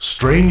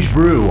Strange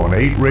Brew on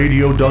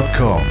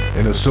 8radio.com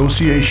in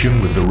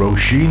association with the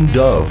Roisin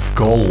Dove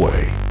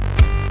Galway.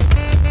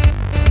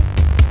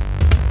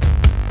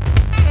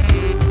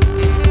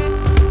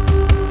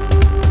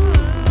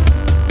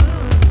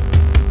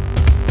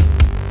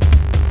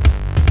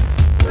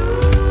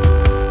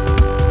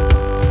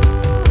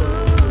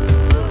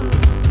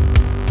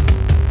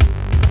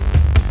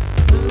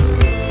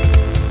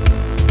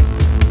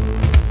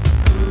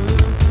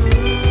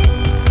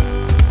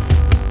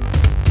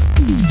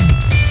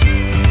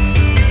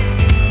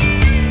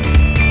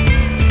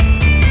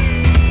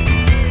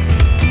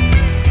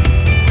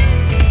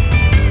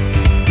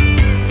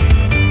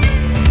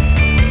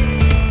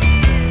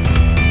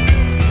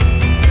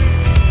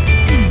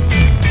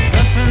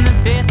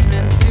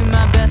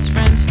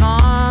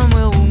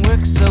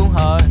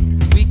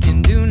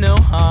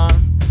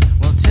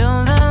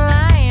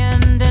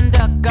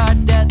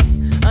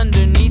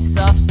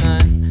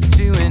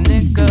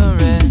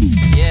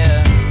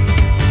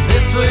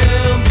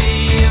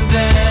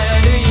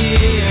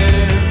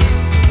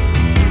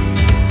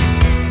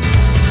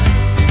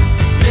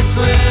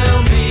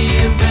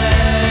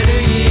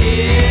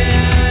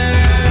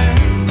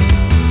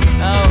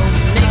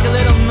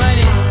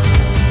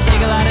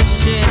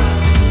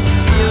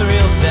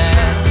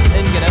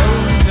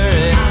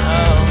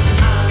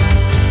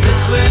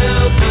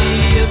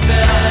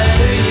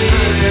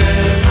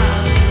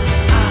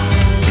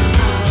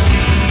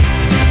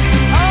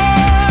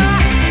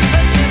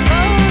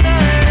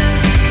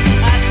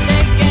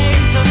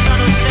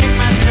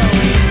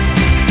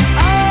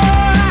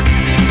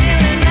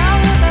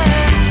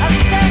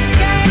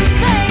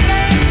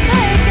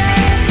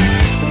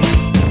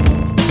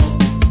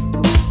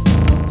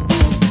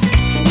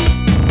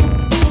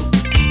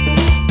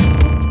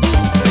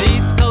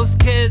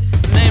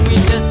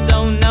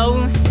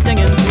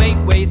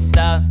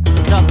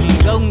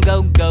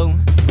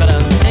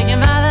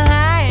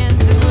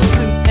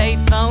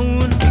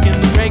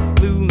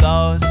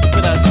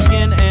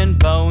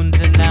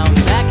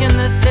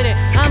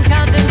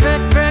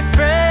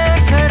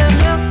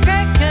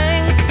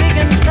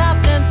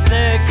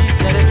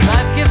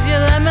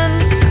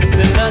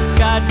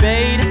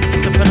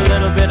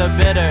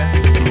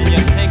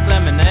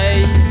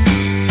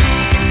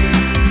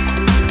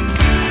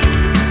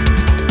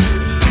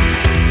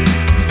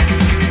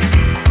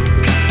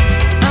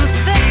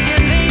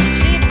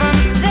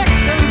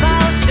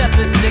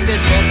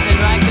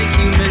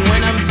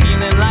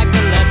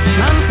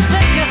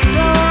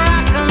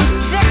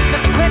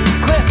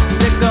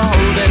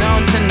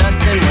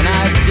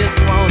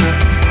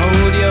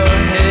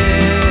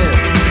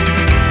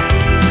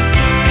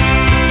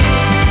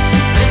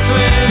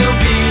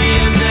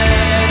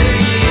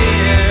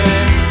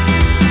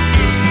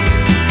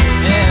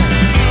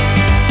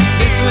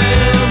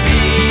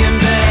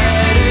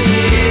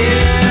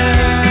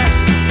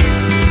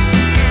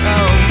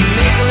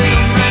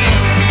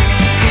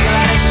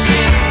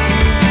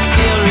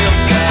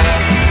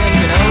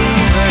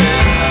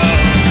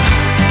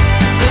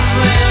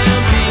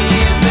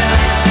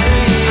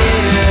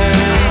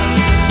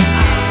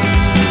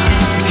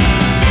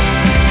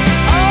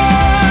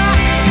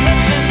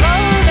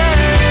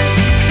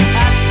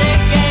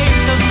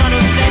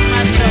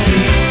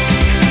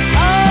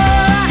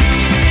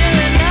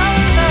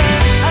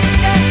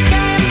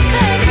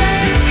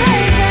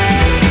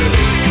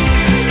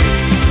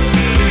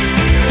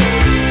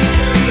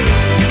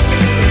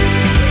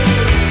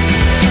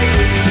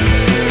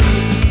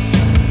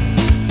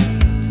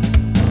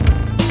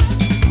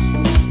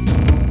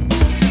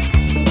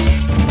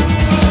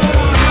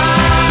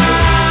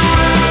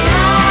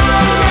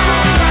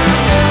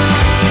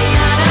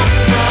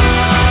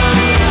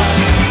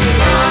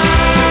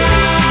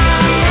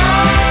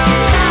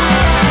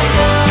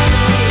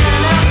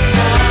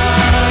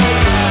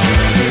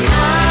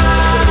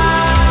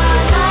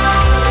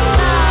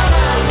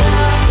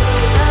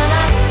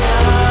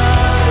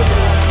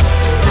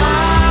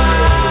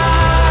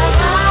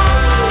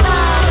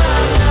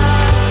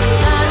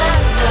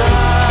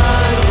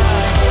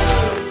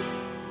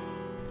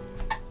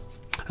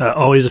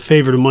 Always a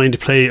favourite of mine to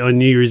play on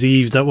New Year's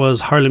Eve. That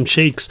was Harlem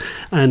Shakes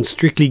and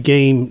Strictly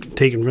Game,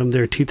 taken from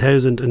their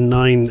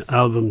 2009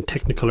 album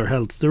Technicolor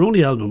Health, their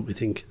only album, I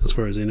think, as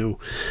far as I know.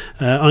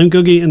 I'm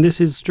Googie and this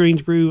is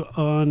Strange Brew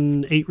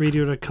on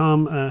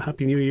 8radio.com.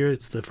 Happy New Year,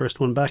 it's the first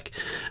one back,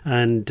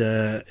 and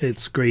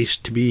it's great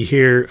to be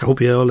here. I hope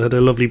you all had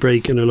a lovely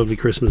break and a lovely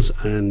Christmas,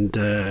 and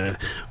are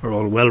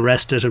all well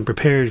rested and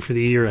prepared for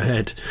the year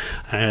ahead.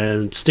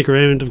 Stick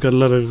around, I've got a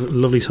lot of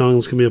lovely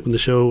songs coming up in the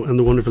show, and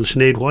the wonderful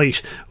Sinead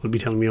White will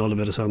be telling me all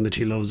about a song that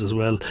she loves as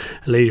well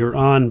later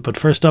on. But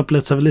first up,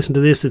 let's have a listen to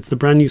this. It's the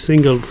brand new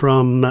single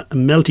from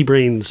Melty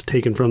Brains,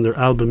 taken from their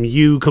album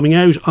You, coming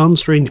out on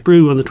Strange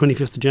Brew on the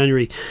 25th of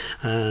January,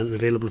 and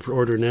available for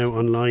order now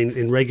online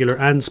in regular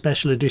and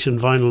special edition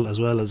vinyl, as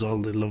well as all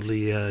the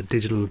lovely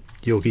digital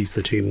yogies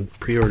that you can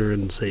pre-order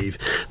and save.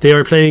 They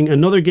are playing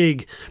another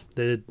gig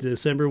The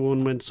December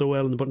one went so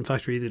well in the Button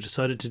Factory, they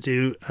decided to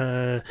do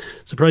a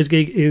surprise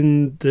gig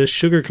in the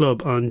Sugar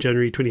Club on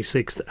January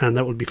 26th, and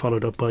that will be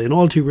followed up by an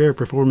all too rare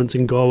performance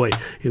in Galway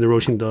in the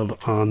Roisin Dove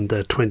on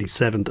the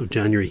 27th of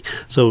January.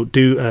 So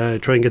do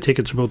try and get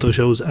tickets for both those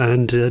shows,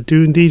 and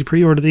do indeed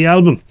pre-order the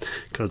album,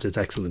 because it's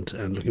excellent,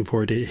 and looking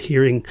forward to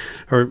hearing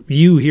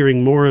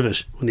more of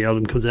it when the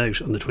album comes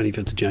out on the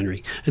 25th of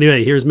January.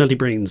 Anyway, here's Melty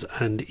Brains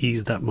and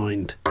Ease That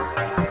Mind.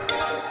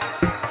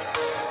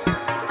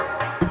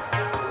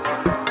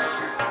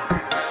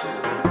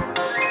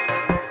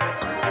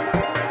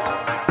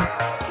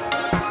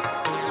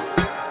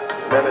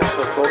 Men are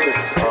so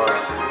focused on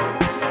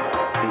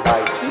the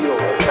ideal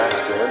of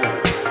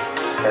masculinity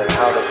and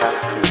how they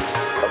have to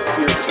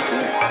appear to be.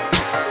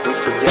 We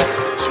forget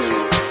to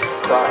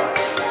cry.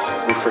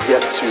 We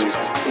forget to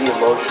be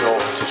emotional,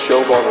 to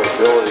show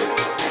vulnerability,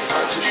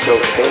 to show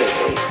pain.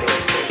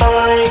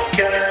 I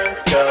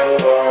can't go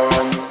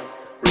on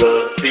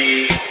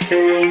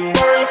repeating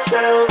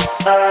myself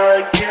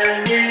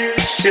again. You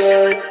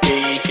should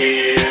be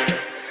here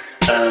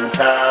and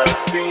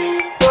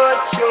happy,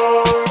 but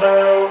you're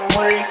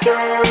awake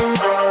on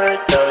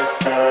those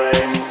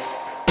times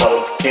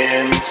of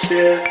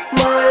kinship.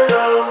 My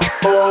love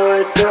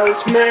for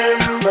those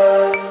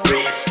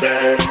memories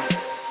spent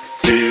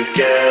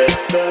together.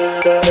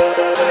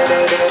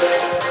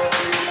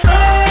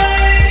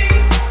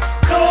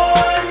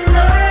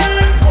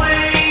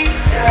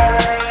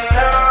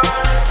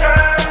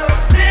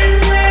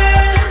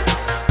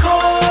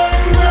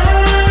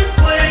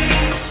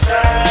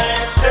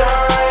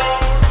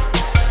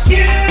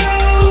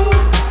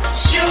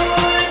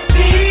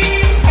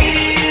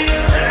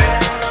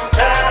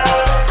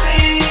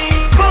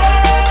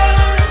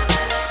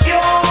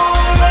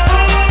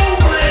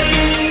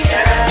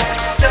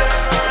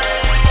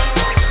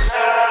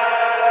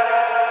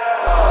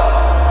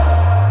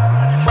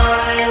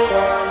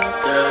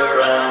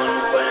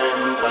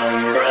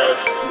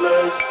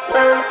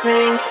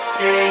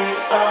 Thinking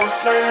of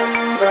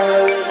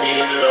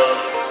family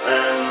love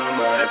and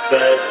my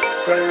best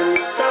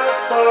friends. The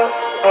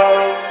thought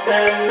of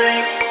them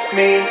makes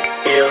me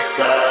feel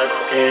sad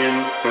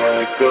in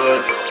a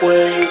good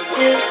way.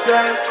 If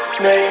that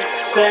makes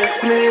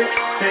sense,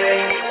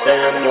 missing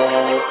them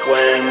all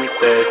when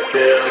they're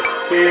still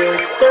here.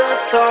 The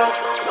thought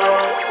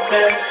of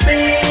them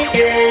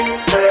seeing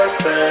the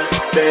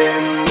best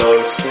in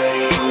those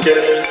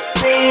strangers.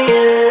 The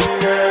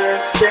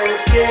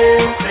innocence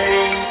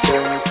giving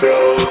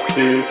control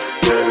to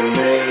the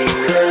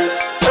nameless,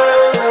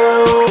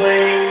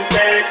 allowing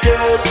their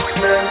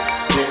judgments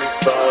to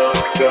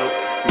fuck up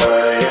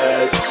my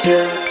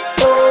actions.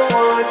 Oh,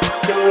 what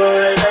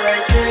could I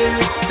do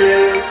to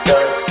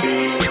those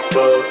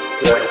people?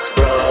 That's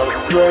problem.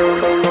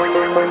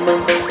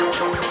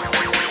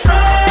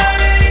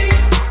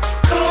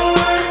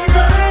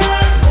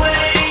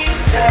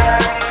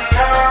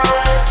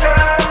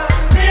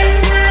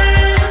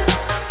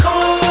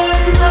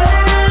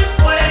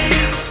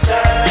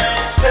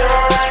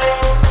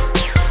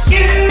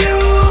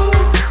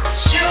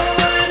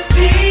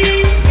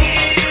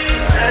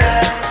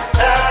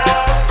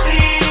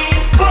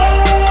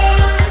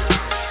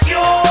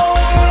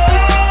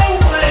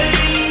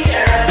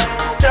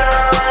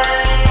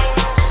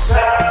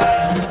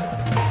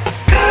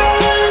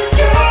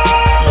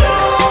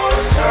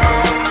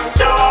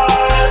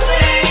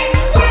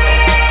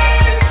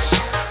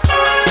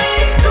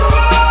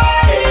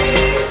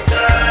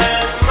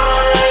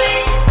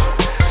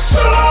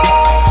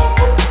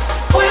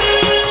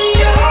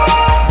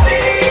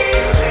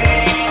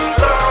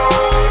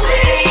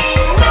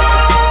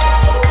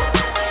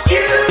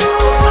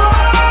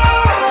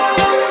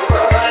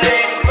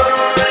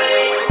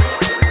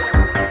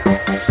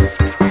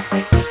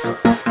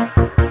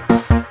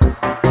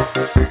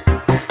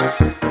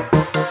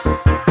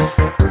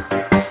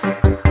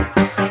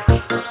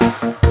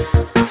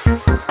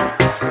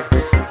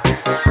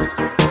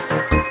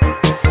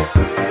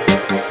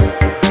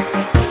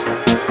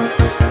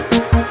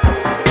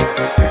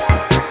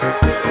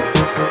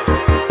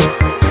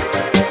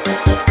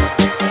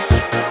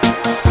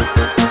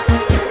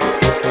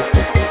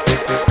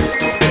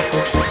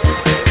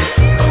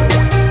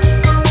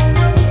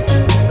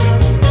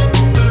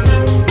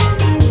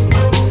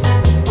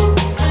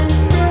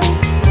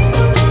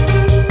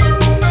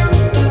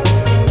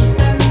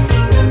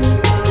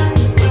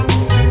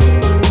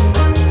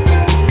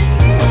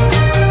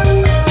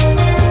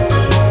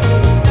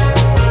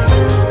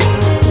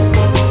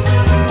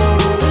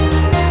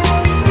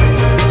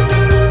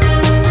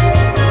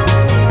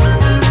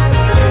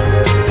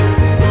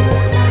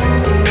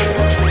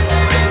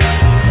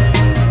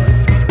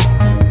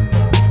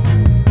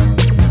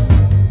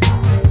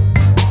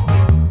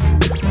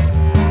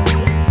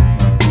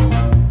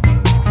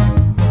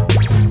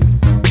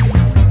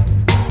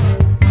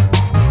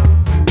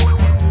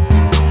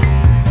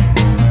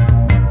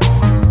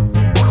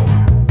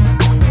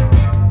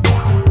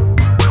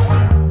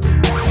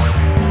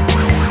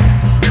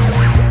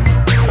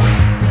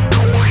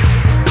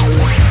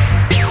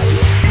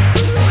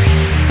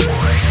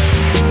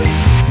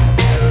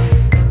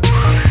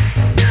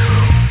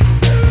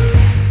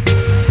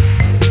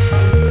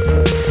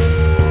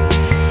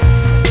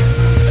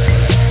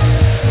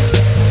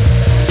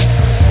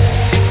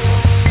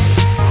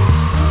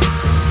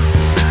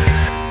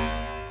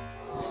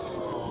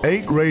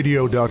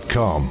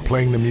 8radio.com,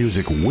 playing the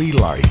music we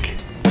like.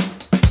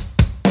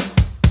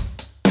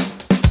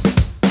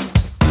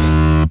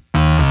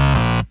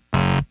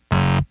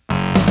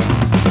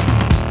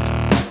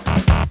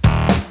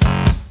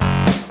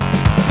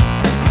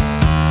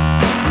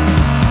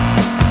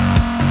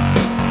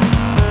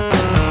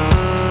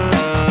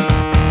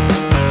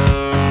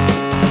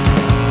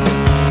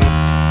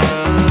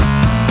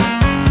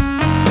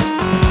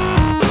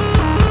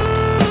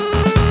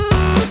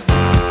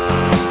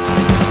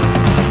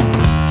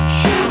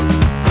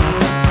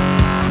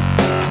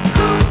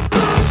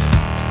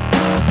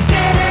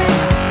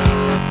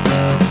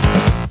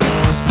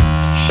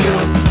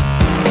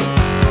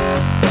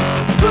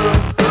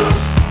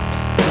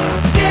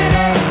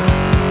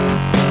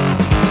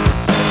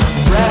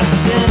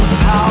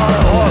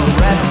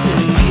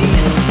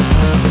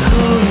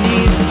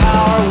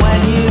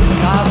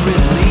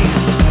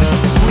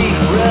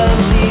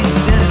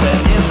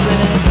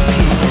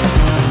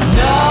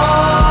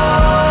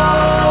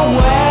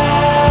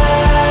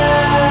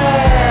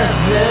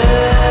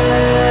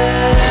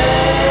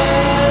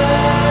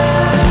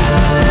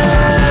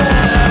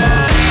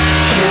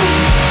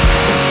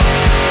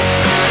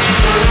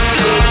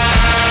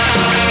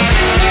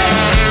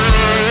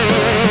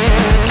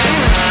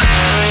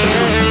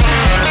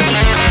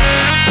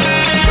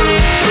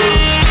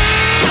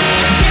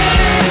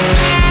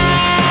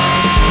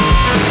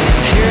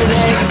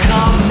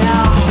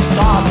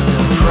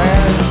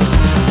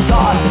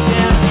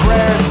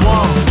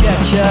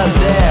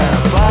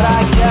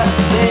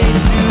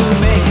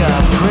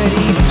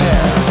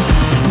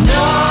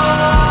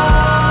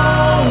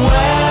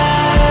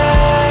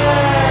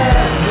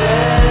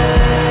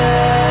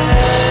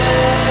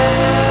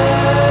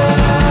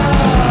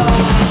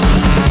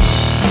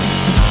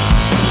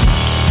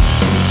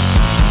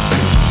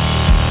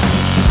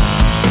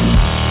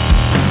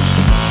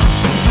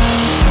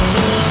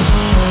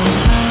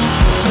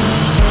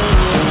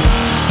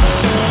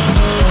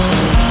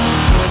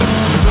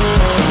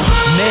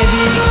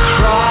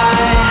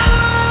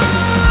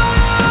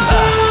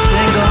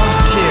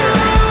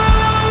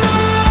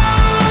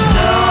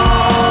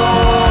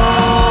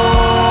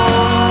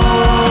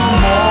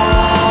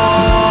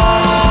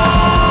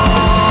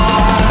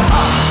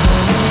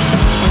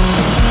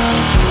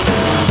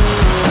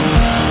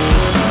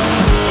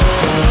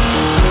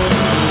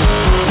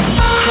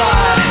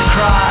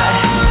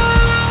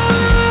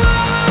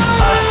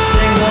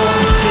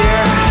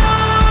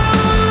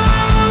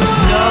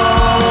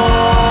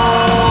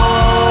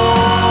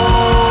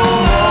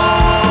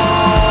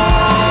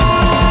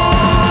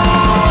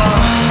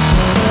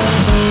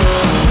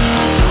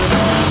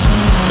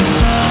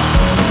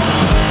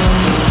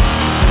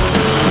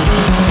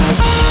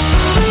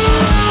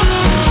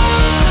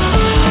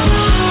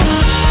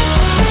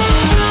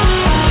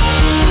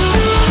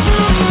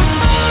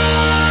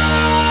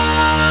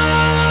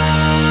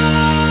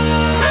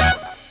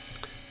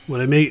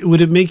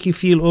 Would it make you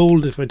feel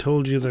old if I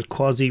told you that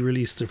Quasi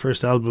released their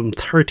first album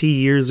 30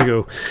 years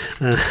ago?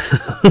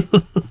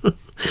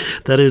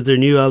 That is their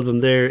new album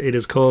there. It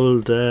is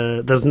called,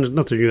 that's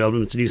not their new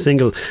album, it's a new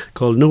single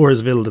called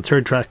Nowheresville, the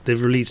third track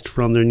they've released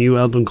from their new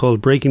album called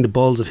Breaking the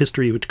Balls of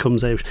History, which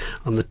comes out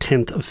on the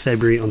 10th of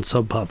February on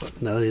Sub Pop.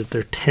 Now, that is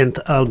their 10th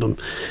album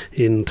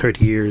in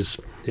 30 years.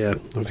 Yeah,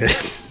 okay.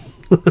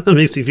 That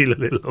makes me feel a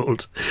little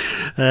old.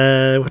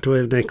 What do I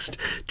have next?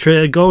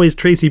 Galway's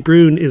Tracy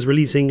Brune is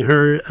releasing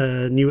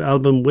her new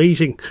album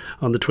Waiting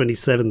on the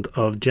 27th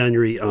of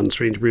January on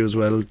Strange Brew as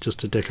well.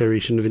 Just a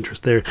declaration of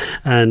interest there.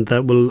 And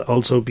that will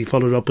also be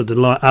followed up with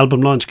the album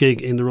launch gig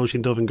in the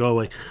Roisin Dove in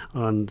Galway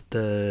on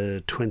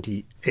the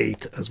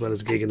 28th, as well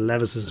as a gig in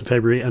Levis's in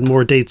February, and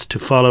more dates to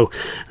follow.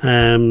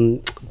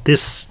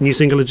 This new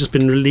single has just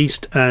been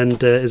released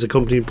and is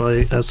accompanied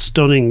by a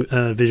stunning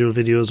visual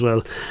video as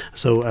well.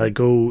 So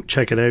go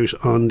check it out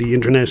on the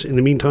internet. In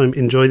the meantime,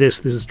 enjoy this.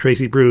 This is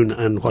Tracy Brune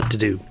and What to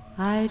Do.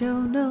 I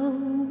don't know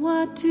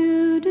what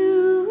to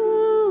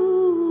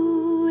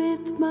do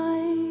with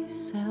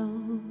myself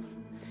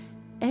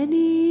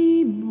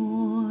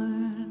anymore.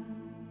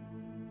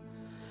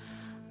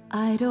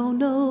 I don't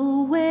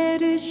know where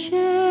to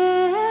shelve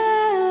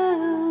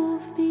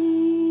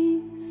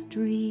these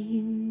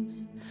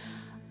dreams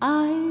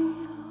I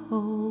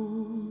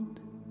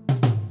hold.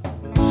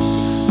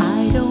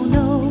 I don't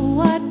know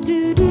what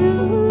to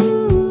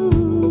do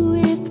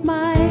with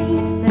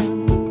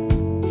myself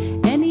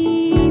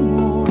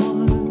anymore.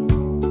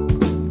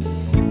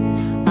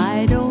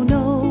 I don't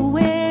know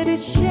where to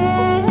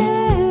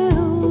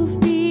shelve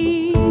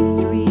these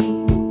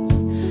dreams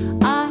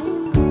I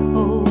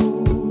hold.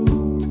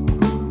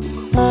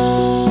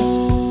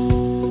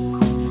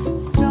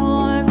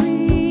 Stories,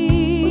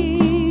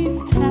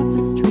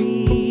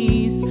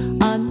 tapestries,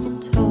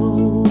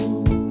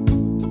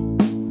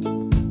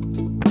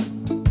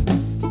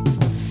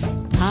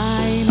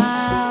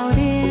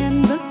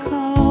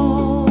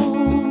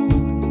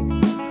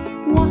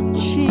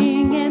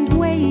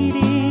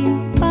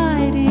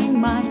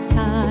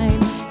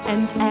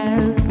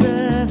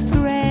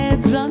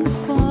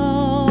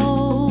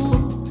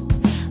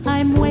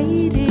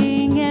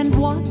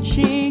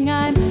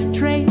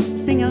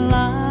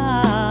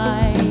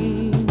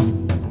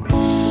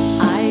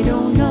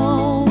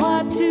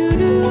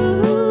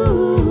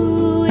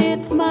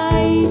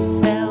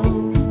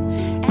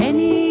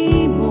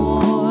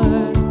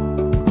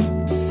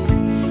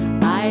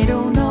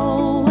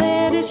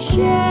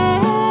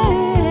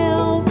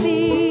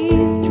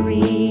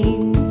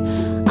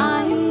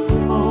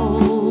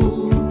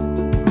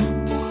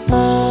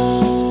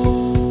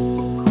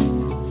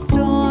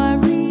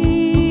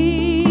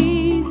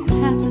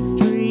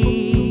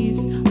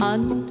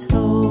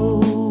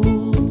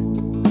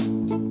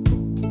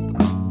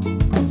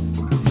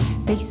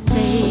 They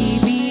say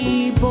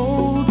be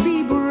bold,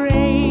 be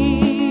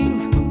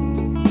brave,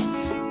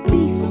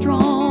 be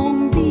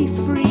strong, be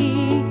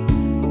free,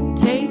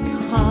 take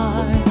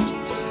heart,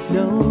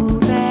 know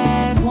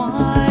that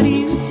what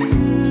you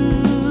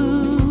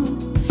do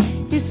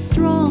is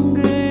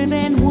stronger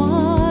than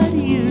what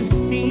you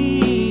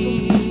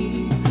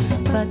see.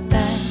 But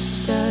that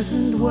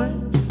doesn't work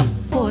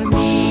for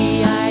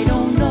me. I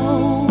don't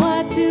know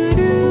what to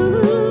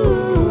do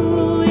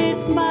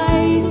with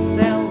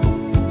myself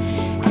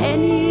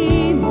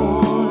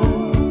anymore.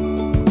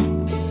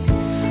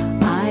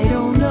 I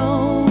don't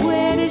know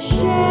where to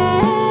shelve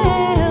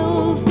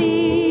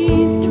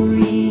these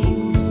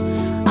dreams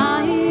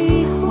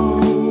I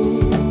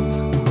hold.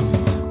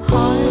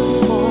 Hard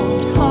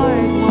fought,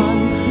 hard won,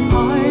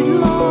 hard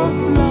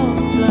lost,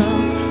 lost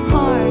love.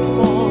 Hard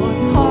fought,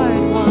 hard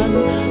won,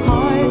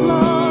 hard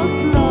lost,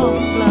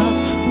 lost love.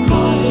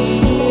 Hard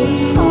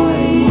fought,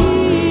 hard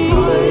won,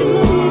 hard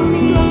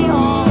lost,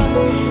 lost love.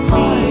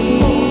 Hard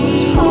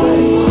fought, hard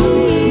won,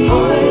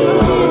 hard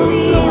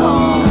lost, lost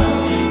love.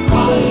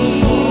 Hard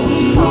fought,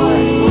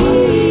 hard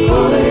won,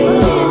 hard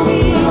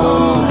lost,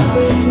 lost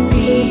love.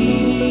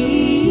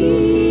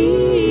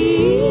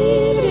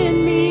 Leading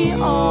me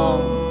all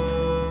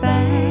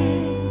back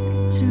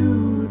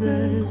to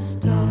the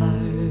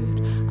start.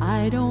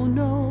 I don't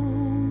know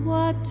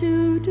what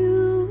to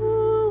do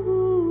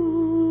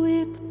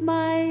with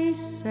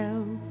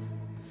myself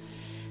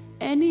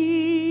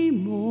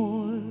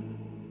anymore.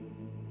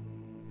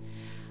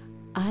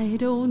 I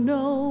don't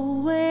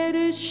know where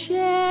to shelve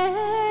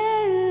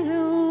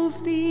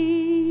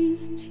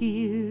these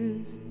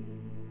tears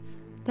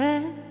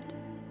that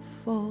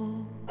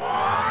fall.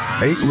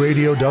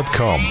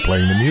 8radio.com,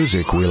 playing the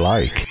music we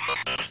like.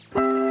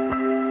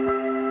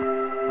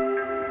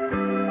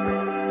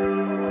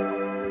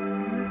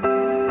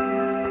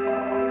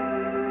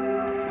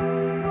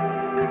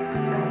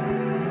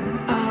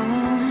 I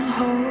won't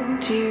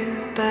hold you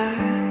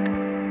back.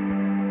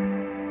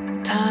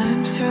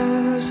 Time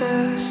throws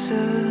us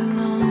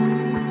along,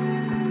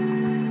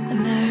 and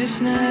there's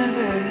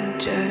never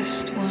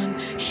just one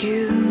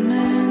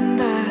human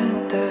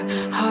that the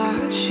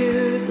heart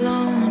should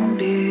long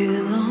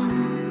belong.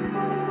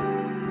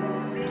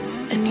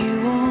 And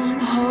you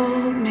won't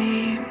hold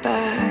me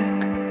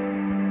back.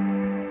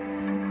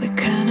 We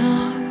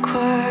cannot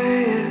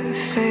quiet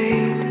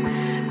fate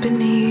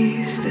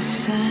beneath the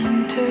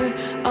center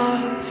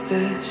of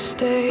the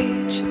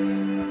stage.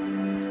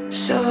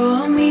 So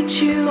I'll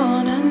meet you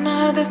on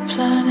another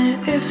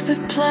planet if the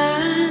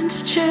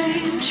plans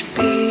change.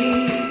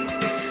 Be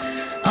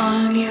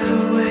on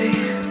your way.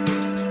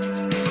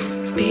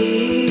 Be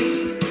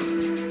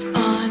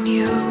on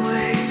your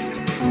way.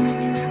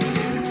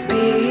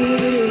 Be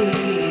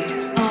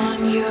on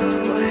your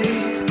way.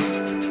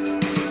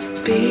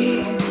 Be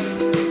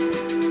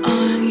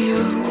on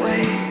your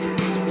way.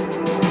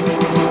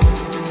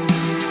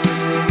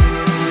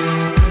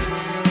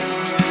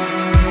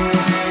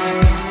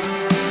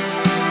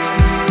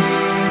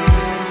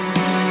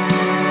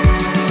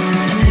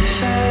 And if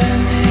I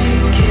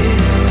make it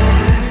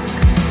back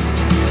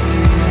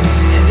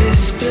to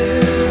this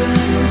blue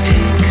and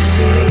pink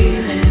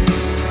ceiling,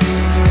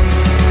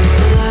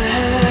 will I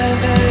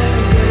have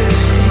ever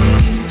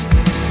seen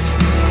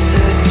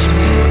such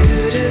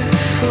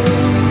beautiful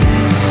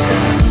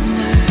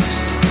midsummers?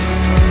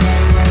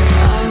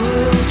 I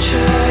will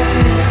try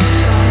and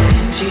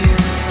find you.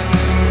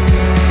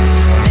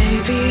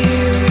 Maybe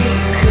we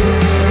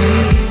could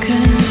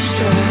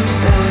reconstruct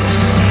the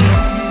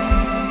scene.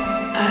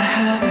 I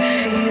have a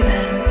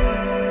feeling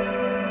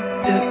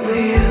that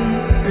we'll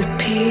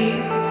repeat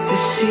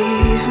this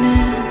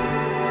evening.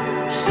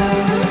 So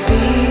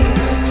be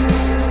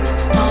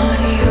on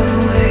your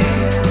way.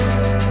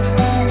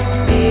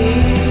 Be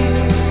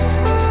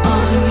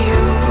on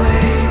your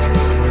way.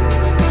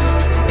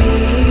 Be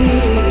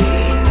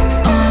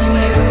on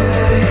your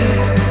way.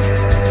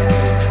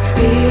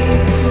 Be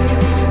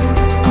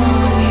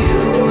on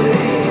your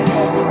way.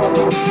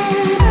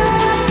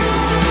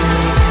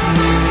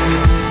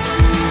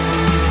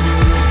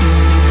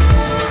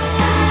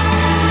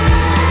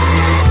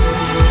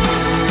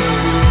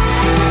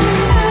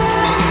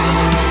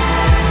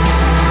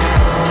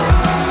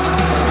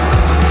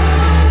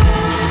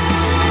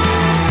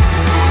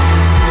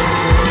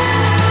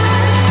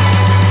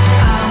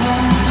 I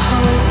won't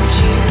hold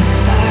you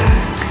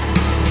back.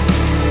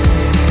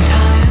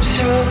 Time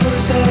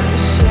throws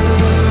us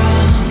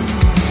around,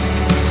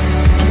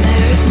 and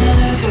there's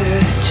never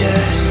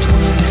just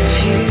one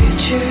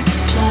future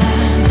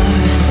plan. Our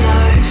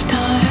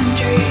lifetime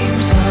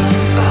dreams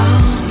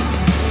unbound,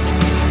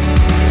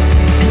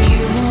 and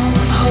you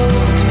won't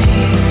hold me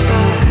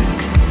back.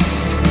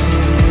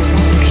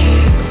 Won't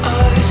keep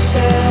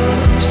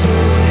ourselves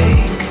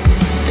awake.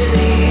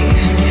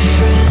 Believe me,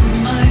 friend,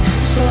 my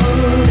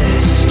soul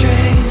is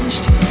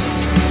estranged.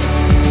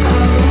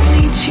 I will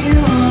meet you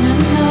on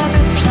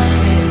another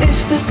planet if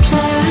the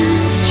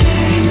plans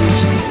change.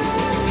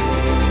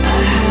 I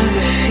have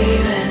a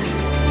feeling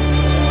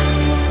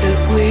that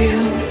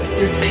we'll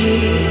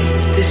repeat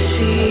this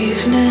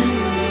evening.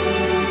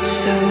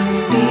 So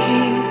be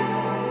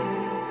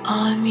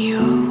on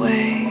your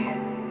way.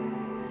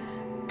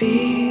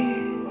 Be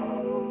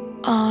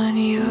on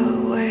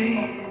your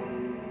way.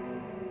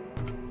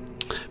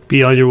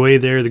 Be on your way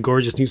there, the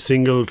gorgeous new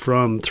single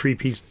from Three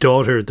Piece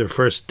Daughter, their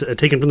first,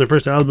 taken from their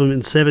first album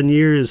in 7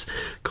 years,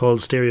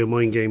 called Stereo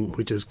Mind Game,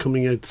 which is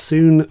coming out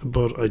soon,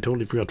 but I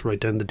totally forgot to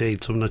write down the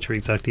date, so I'm not sure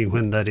exactly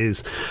when that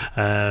is.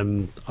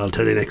 I'll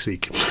tell you next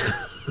week.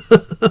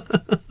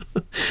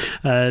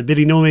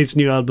 Billy No Mate's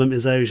new album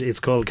is out. It's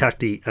called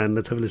Cacti, and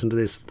let's have a listen to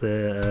this,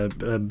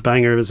 the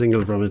banger of a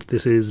single from it.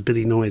 This is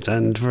Billy No Mates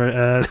and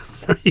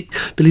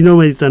Billy No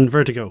Mates and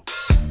Vertigo.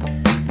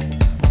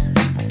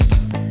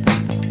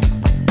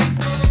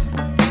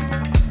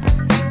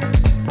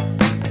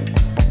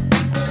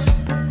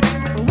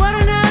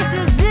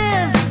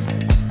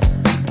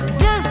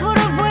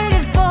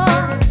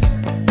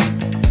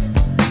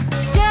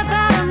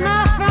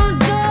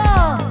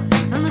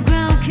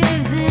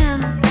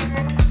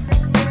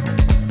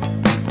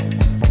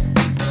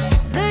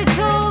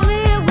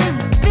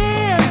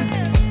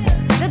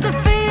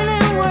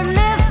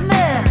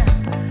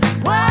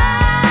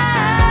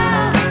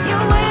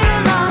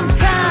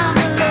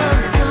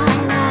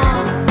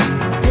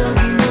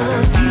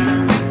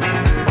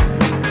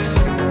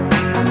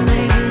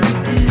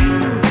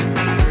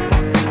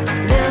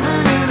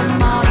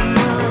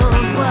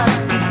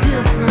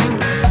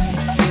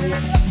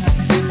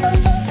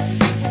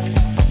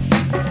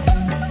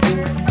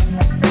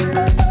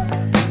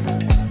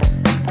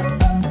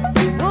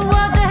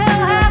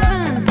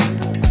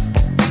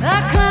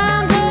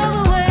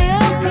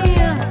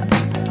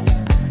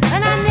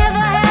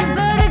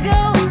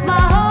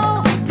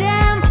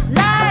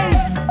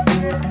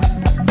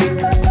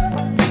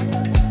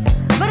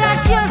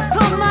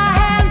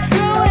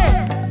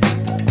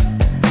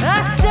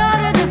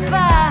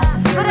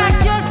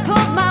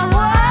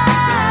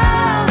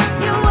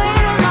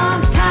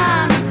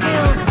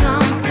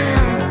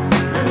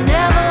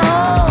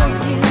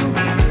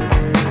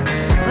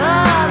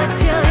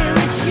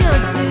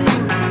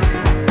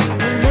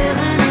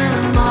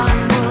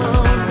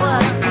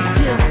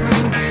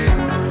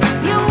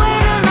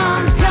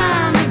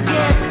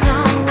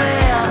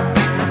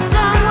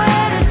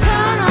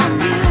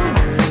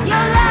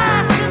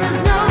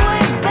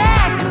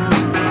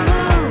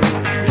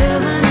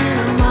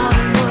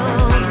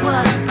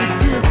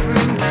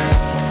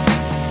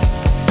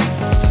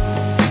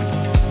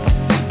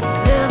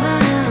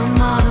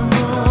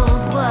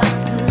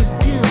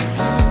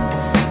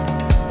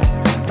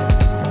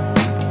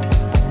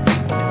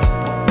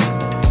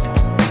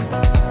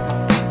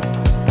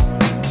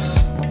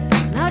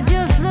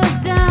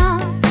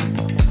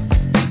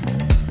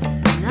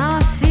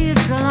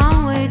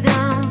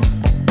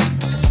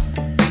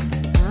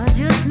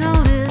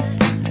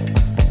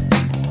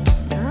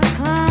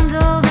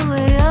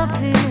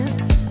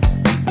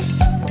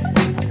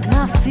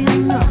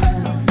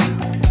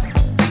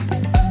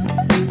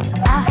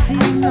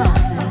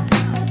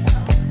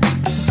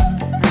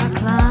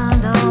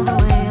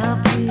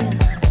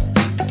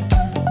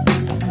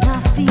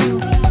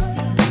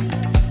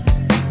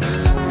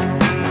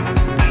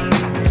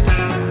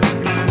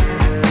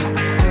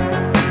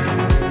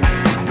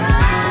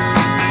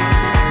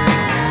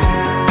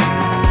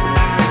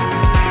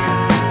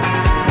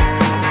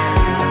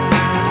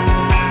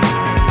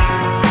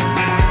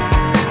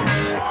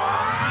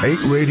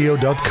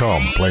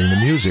 Radio.com, playing the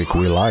music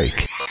we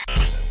like.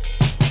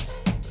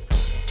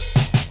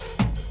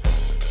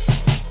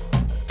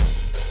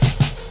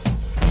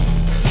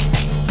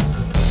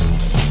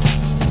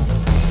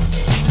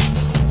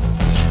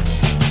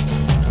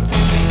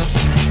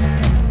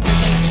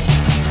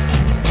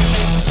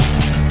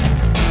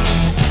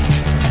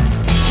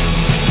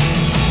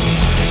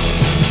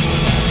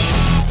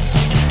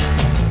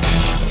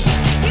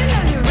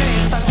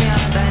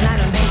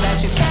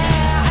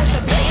 I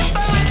should pay you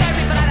for my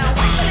therapy, but I don't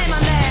want your name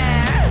on there.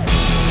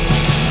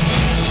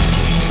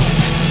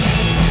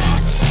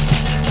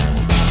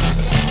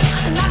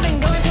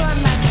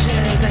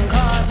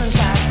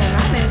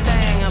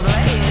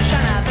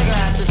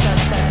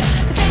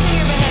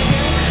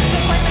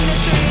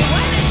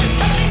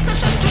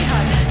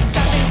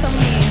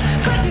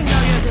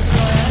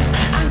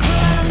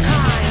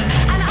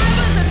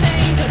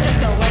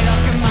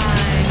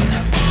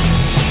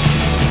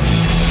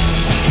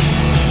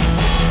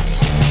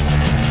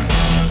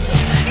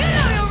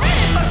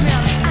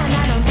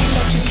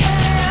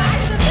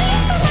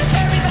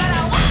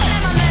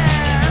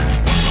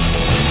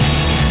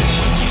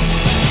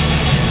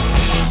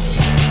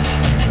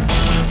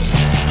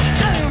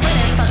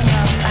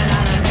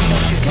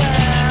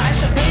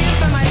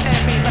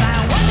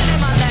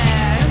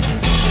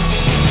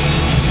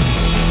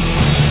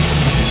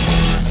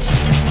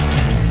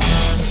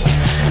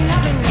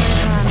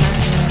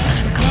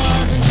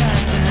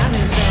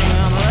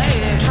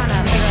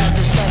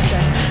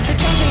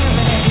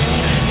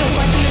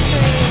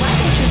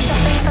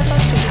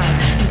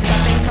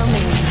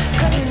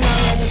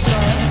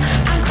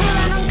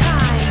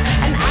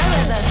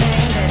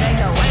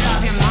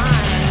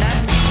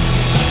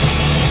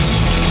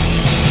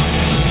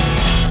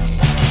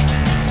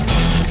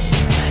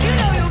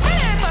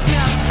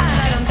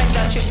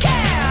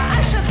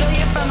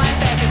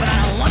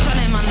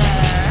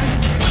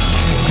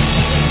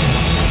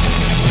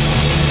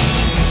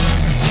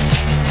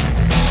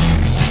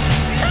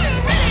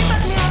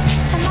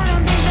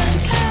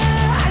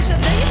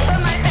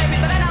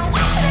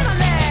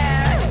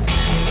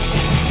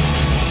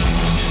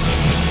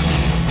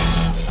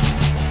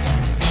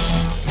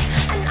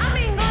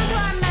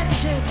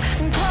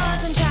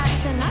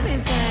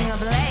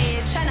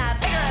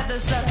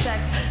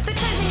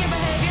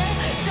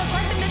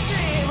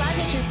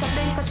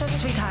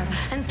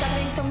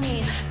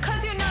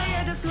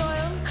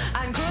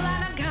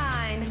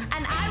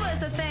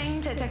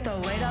 thing to take the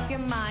weight off your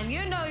mind.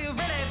 You know you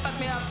really fucked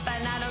me up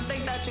and I don't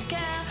think that you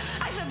care.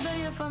 I should bill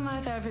you for my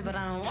therapy, but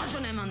I don't want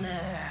your name on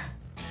there.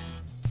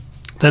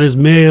 That is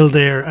Mail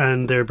there,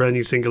 and their brand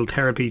new single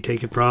Therapy,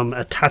 taken from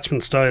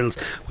Attachment Styles,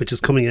 which is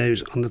coming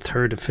out on the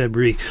 3rd of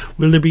February.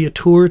 Will there be a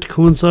tour to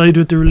coincide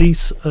with the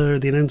release or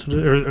the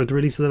announcement or the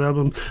release of that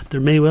album? There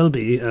may well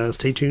be.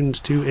 Stay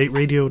tuned to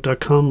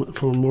 8radio.com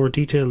for more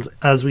details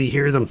as we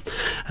hear them.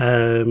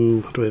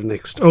 What do we have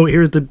next? Oh,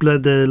 here's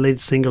the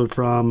latest single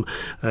from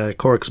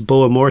Cork's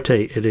Boa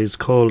Morte. It is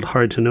called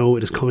Hard to Know.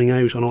 It is coming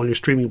out on all your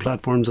streaming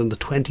platforms on the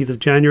 20th of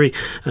January,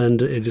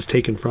 and it is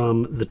taken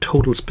from The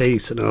Total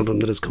Space, an album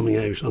that is coming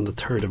out on the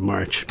 3rd of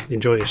March.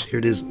 Enjoy it. Here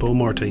it is, Boa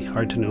Morte,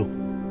 Hard to Know.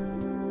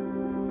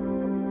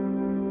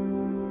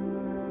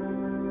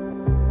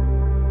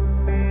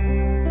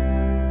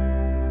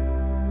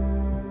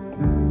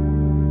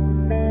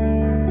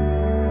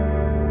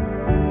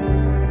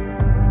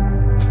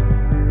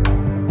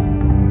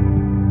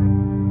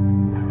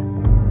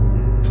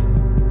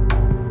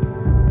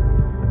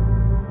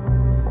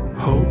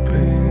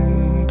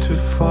 Hoping to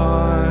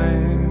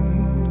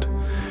find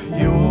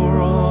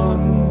you're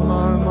on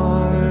my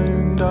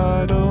mind.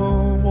 I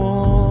don't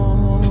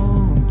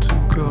want to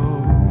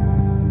go.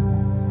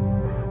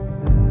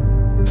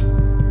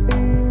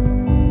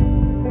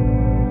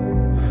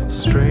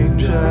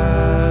 Strange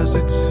as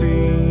it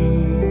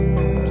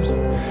seems,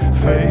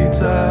 fades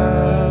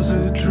as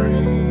a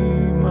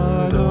dream.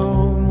 I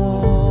don't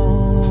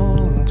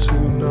want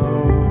to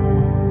know.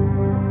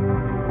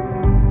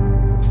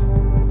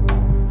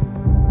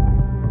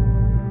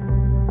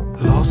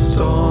 Lost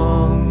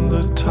on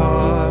the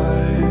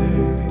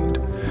tide,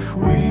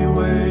 we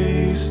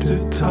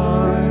wasted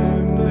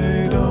time.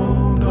 They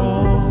don't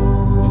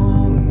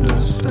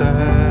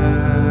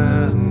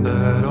understand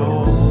at all.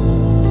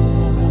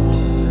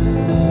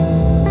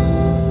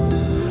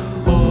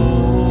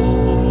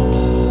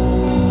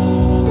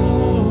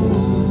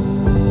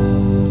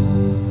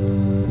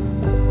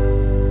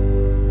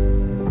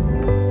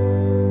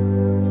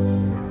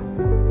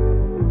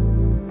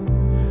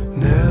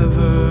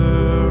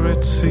 Never,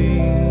 it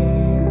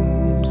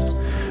seems,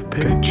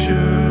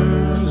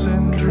 pictures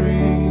and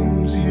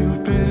dreams.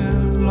 You've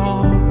been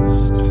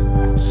lost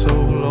so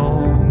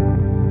long.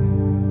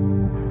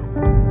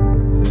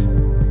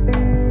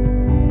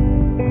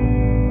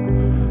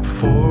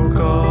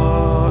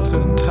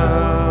 Forgotten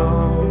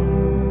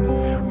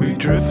town, we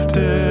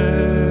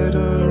drifted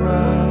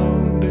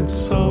around. It's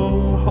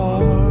so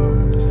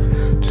hard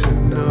to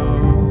know.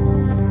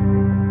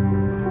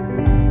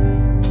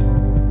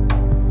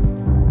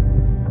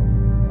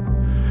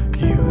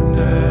 You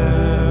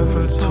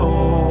never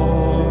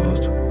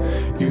thought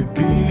you'd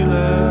be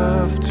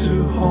left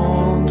to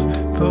haunt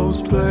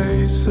those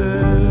places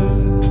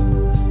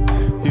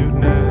you'd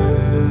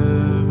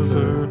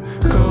never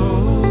go.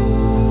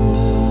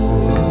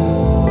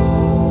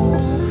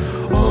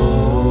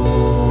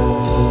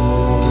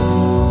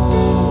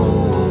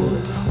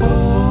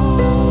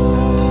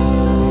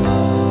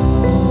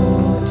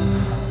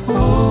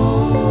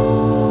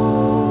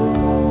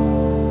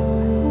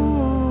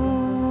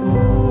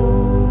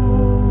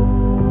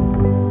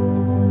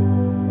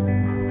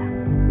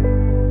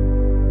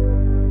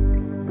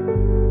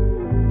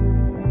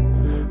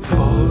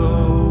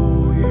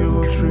 Follow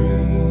your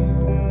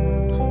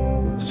dreams,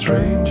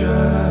 strange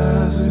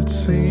as it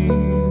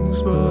seems,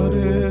 but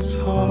it's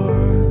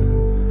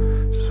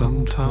hard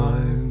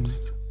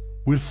sometimes.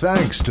 With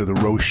thanks to the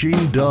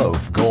Roisin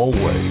Dove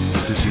Galway,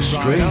 this is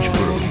Strange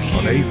Brew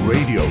on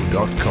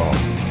 8radio.com.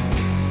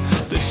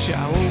 The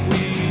shower we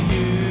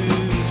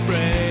use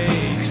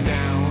breaks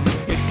down.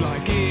 It's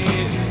like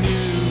it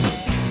knew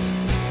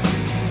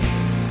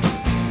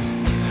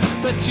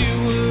that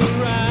you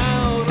were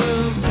out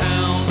of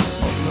town.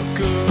 Oh, look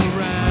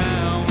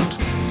around.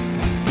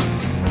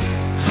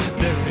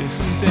 There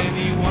isn't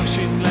any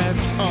washing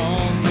left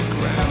on the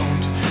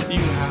ground.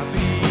 You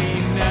happy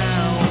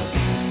now?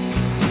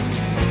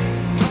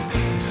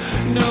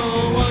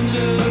 No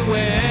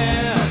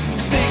underwear.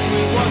 Stick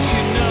with what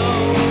you know.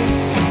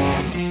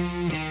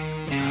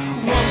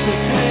 One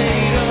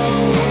potato.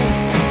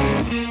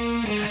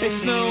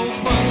 It's no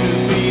fun to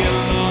be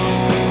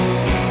alone.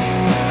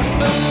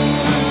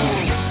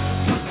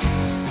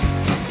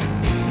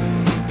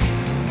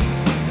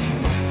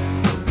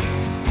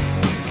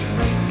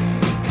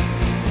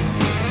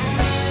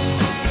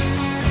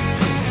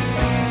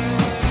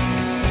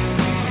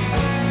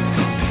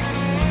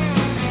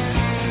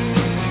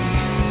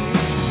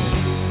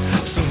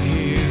 So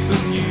here's the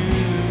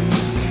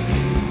news.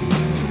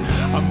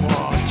 I'm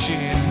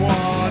watching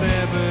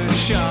whatever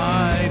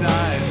shite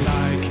I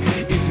like.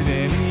 Is it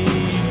any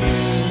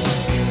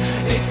use?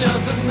 It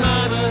doesn't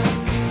matter.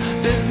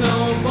 There's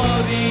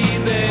nobody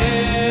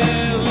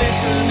there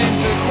listening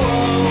to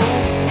quote.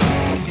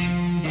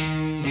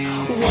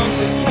 One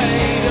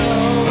potato.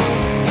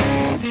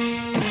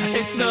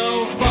 It's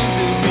no fun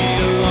to be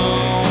alone.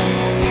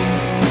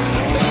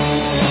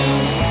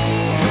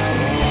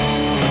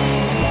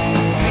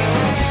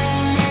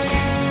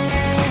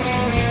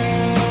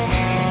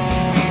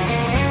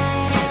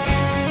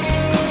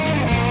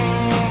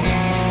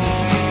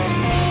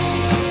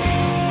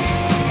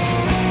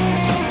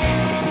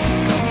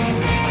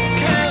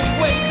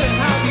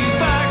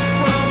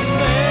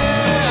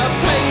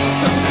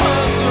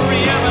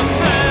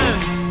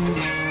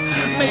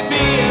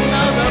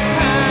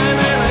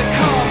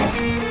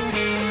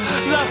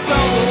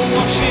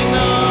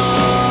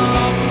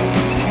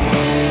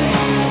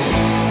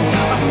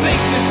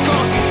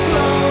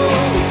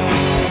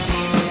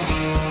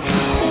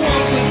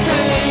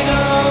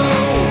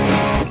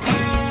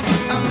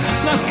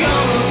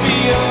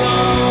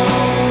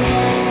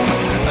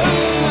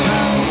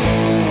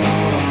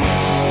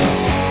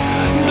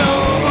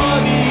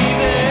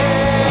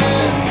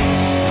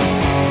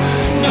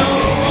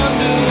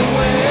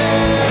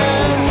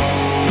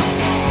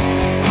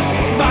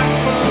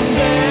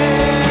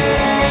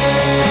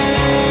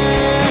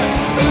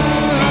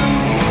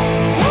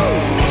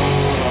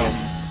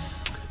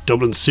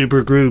 Dublin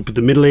supergroup,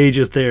 The Middle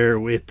Ages, there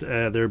with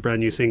their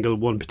brand new single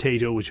One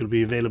Potato, which will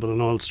be available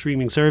on all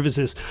streaming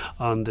services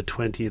on the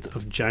 20th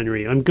of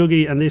January. I'm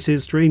Googie, and this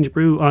is Strange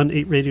Brew on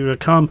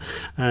 8radio.com.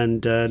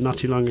 And not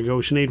too long ago,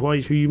 Sinead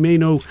White, who you may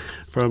know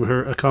from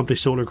her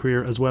accomplished solo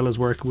career, as well as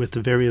work with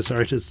the various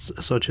artists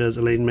such as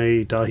Elaine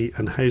May, Dahi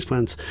and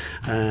Houseplants,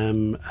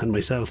 and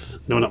myself.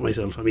 No, not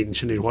myself, I mean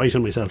Sinead White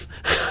and myself.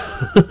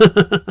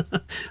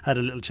 Had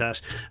a little chat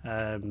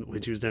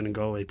when she was down in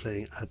Galway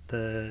playing at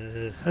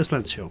the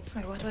Houseplants show.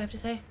 Right, what do I have to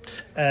say?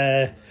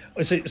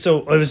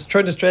 So I was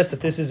trying to stress that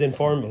this is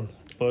informal,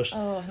 but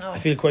Oh, no. I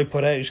feel quite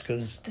put out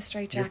because The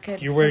straight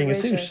jacket. you're is wearing a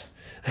so rigid. suit.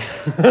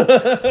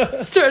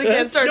 Start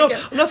again, start No,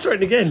 again. I'm not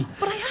starting again.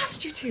 But I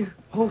asked you to.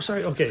 Oh,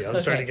 sorry. Okay, I'm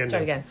starting again.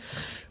 Start now. again.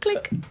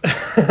 Click.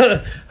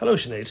 Hello,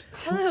 Sinead.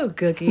 Hello,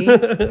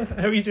 Googie.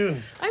 How are you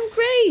doing? I'm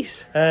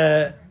great.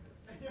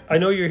 I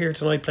know you're here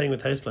tonight playing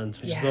with Houseplants,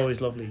 which is Yeah. always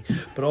lovely.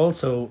 But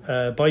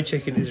also, Buy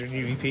Chicken is your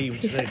new EP,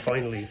 which is out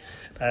finally.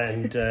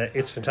 And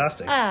it's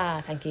fantastic.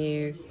 Thank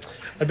you.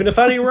 I've been a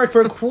fan of your work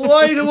for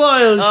quite a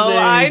while, Sinead. Oh,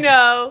 I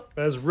know.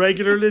 As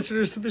regular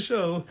listeners to the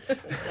show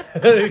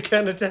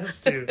can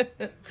attest to.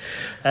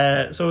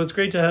 So it's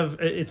great to have.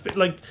 It's been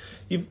like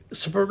you've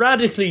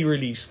sporadically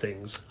released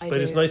things, I but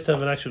it's do. nice to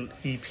have an actual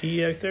EP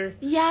out there.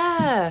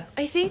 Yeah,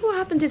 I think what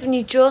happens is when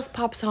you just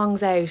pop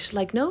songs out,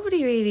 like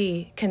nobody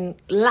really can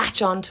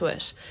latch onto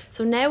it.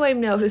 So now I'm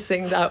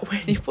noticing that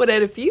when you put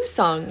out a few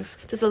songs,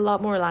 there's a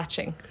lot more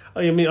latching.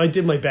 I mean, I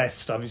did my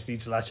best, obviously,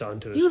 to latch on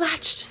to it. You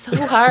latched so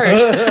hard.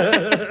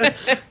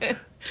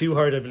 Too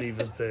hard, I believe,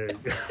 is the.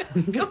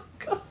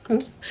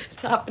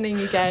 It's happening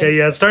again. Okay,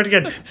 yeah, start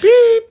again.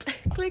 Beep.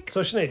 Click.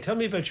 So Sinead, tell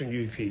me about your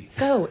new EP.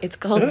 So it's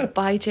called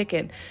Buy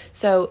Chicken.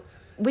 So,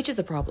 which is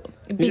a problem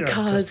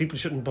because people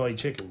shouldn't buy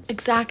chickens.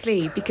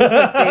 exactly because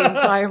of the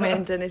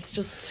environment, and it's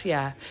just You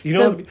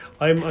know,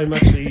 I'm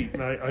actually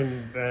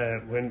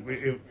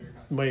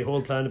my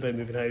whole plan about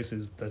moving house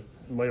is that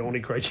my only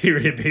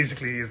criteria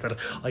basically is that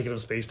I can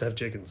have space to have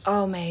chickens.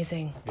 Oh,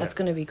 amazing! That's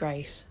going to be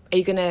great. Are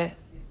you gonna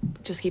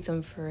just keep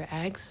them for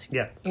eggs?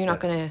 Yeah, You're not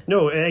gonna.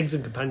 No, eggs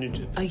and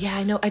companionship. Oh yeah,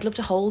 I know. I'd love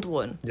to hold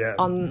one. Yeah.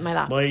 On my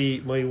lap.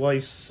 My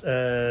wife's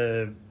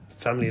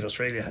family in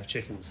Australia have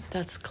chickens.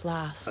 That's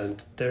class.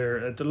 And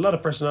there's a lot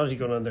of personality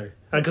going on there.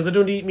 And because I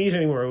don't eat meat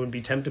anymore, I wouldn't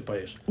be tempted by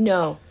it.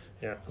 No,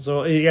 Yeah.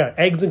 So yeah,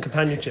 eggs and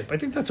companionship. I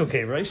think that's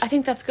okay, right? I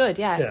think that's good.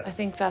 Yeah, Yeah. I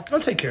think that's. I'll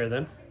take care of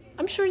them.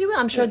 I'm sure you will.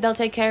 I'm sure they'll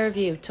take care of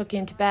you. Tuck you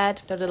into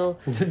bed. Their little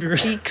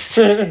cheeks.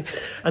 And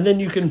then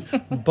you can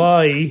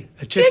buy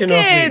a chicken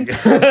off me.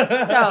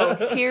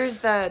 So here's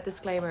the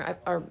disclaimer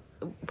or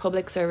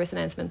public service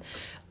announcement.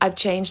 I've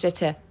changed it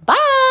to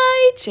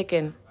Buy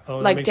Chicken, Oh,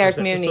 that like makes Derek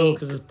more sense. Mooney,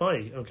 because it's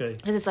buy. Okay.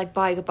 because it's like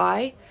buy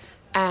goodbye.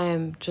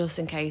 Just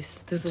in case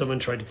there's Someone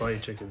tried to buy a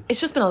chicken.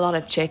 it's just been a lot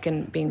of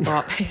chicken being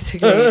bought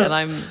basically,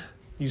 and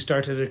You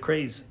started a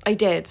craze. I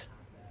did.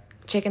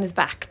 Chicken is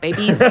back,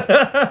 babies.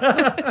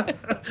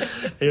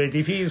 Anyway,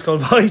 DP is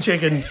called Buy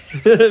Chicken.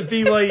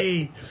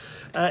 BYE.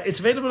 It's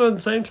available on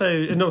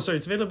SoundCloud. No, sorry,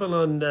 it's available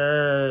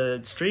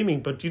on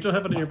streaming, but you don't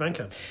have it in your bank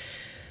account.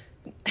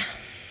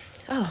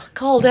 Oh,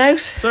 called out.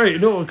 Sorry,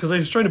 no, because I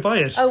was trying to buy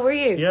it. Oh, were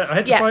you? Yeah, I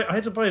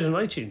had to buy it on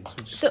iTunes.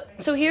 Which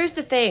So here's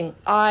the thing.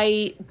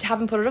 I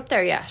haven't put it up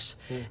there yet,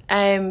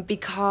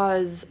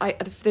 because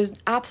there's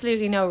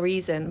absolutely no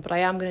reason, but I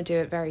am going to do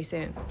it very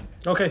soon.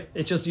 okay,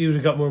 it's just you'd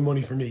have got more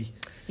money from me.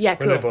 Yeah,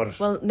 When cool. I bought it.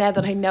 Well, now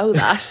that I know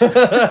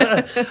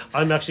that,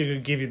 I'm actually going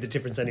to give you the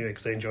difference anyway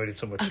because I enjoyed it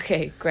so much.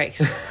 okay, great.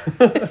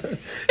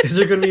 Is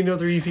there going to be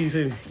another EP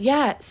soon?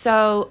 Yeah,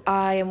 so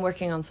I am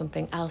working on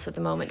something else at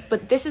the moment.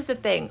 But this is the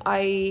thing.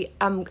 I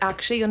am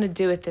actually going to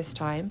do it this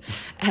time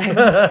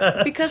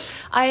because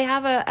I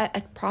have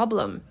a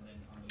problem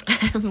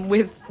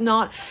with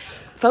not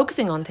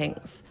focusing on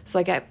things. So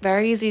I get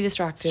very easily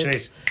distracted.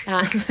 Sinead.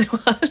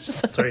 What?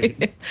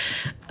 Sorry.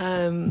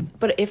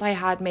 But if I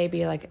had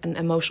maybe like an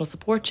emotional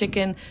support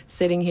chicken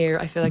sitting here,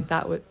 I feel like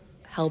that would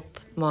help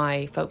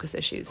my focus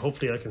issues.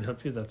 Hopefully I can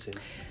help you with that soon.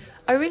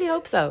 I really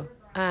hope so.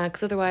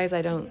 Because otherwise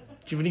I don't... Do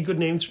you have any good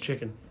names for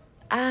chicken?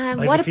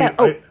 What a few-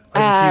 about I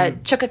have a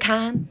few- Chukka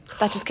Khan?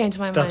 That just came to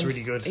my mind. That's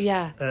really good.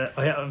 Yeah.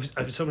 I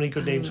have so many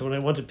good names. When I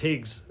wanted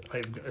pigs,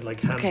 I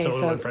like Han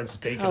Solo and Francis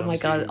Bacon. Oh my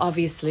god!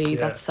 Obviously, Yeah.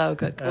 that's so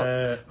good.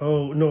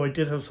 Oh no, I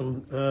did have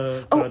some.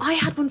 I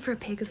had one for a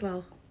pig as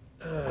well.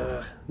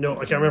 No,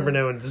 I can't remember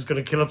now, and this is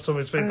going to kill up so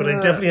much space. But I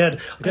definitely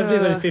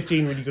had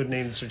 15 really good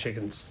names for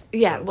chickens.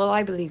 Yeah, So. well,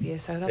 I believe you.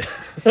 So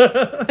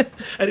that's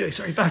Anyway,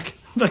 sorry. Back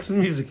to the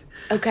music.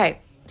 okay.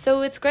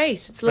 So it's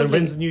great. It's And lovely.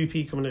 when's the new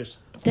EP coming out?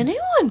 The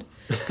new one.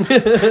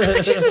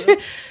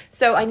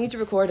 So I need to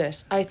record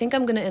it. I think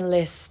I'm going to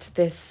enlist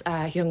this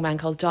young man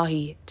called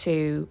Dahi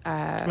to...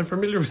 I'm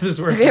familiar with his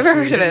work. Have you ever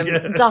heard of him? Yeah.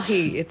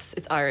 Dahi. It's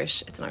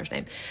Irish. It's an Irish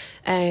name.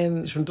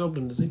 He's from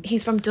Dublin, is he?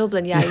 He's from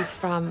Dublin, yeah. He's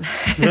from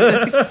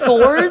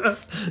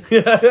Swords.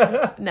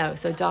 No,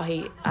 so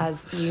Dahi,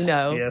 as you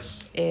know,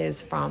 Yes.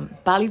 is from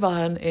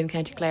Ballyvaughan in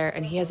County Clare,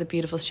 and he has a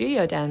beautiful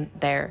studio down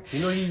there. You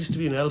know, he used to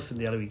be an elf in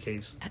the Allowee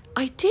Caves.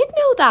 I did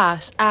know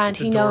that, and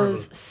he adorable.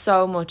 knows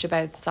so much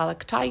about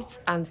stalactites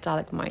and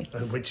stalagmites.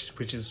 And which,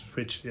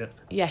 yeah.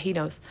 Yeah, he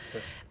knows.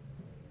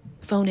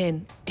 Phone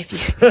in if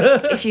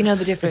you know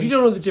the difference. If you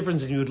don't know the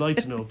difference and you would like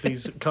to know,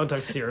 please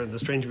contact us here on the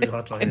Strange Brew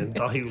hotline, and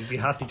Dahi would be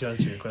happy to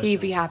answer your questions.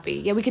 He'd be happy.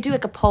 Yeah, we could do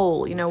like a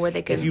poll, where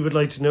they could... If you would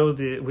like to know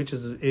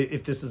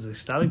if this is a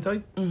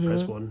stalactite,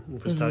 press 1,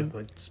 and for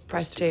stalagmites,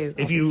 Press 2,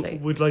 If obviously. you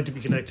would like to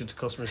be connected to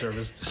customer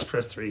service, just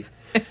press 3.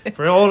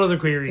 For all other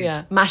queries,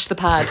 Yeah, mash the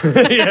pad.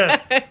 yeah.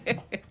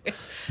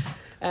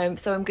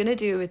 So I'm going to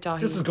do with Dahi.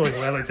 This is going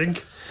well, I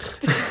think.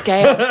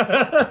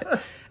 Scales.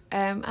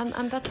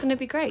 And that's going to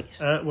be great.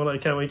 Well, I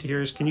can't wait to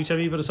hear it. Can you tell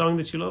me about a song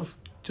that you love?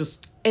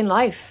 In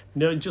life.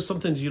 No, just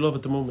something that you love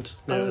at the moment.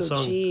 No, a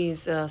song.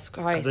 Jesus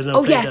Christ. They don't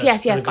Oh, play yes, that.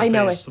 yes, yes. They I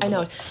know play it. something I know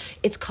like- it.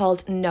 It's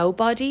called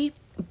Nobody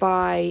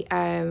by,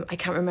 I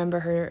can't remember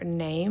her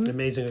name.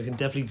 Amazing. I can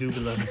definitely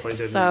Google that and find out.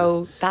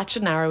 So that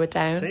should narrow it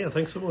down. Yeah,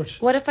 thanks so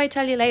much. What if I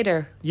tell you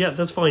later? Yeah,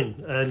 that's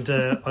fine. And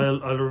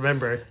I'll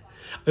remember.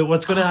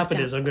 What's going to happen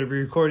damn. is I'm going to be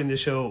recording the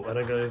show and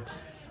I'm going to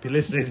be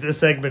listening to this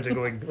segment and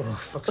going, oh,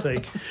 fuck's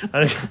sake.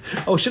 And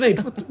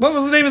Sinead, what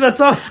was the name of that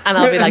song? And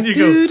I'll be like, you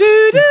doo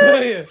doo doo.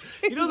 Yeah.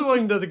 You know the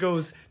one that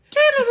goes...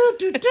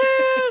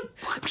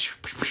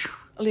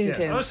 Looney Yeah.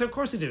 Tunes. Oh, so of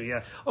course I do,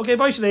 yeah. Okay,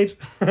 bye, Sinead.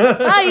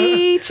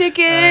 Bye,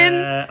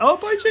 chicken.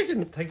 Bye,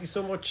 chicken. Thank you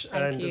so much.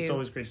 Thank and it's you.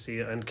 always great to see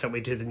you. And can't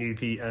wait to hear the new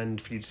EP and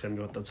for you to tell me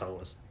what that song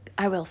was.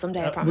 I will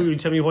someday, I Will promise. you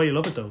tell me why you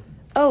love it, though?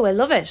 Oh, I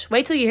love it.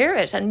 Wait till you hear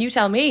it and you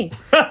tell me.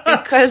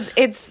 Because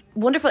it's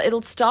wonderful.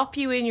 It'll stop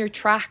you in your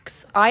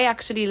tracks. I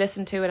actually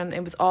listened to it and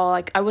it was all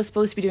like, I was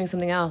supposed to be doing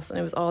something else and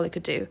it was all I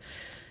could do.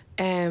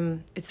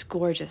 It's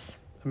gorgeous.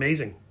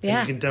 Amazing.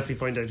 Yeah. And you can definitely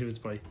find out who it's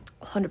by.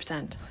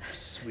 100%.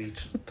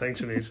 Sweet. Thanks,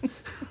 Sinead.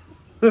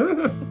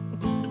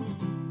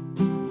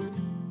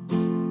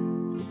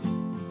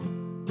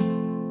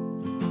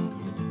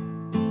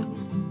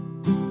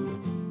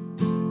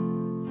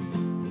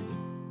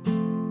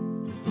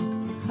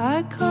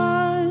 I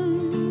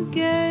can't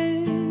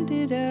get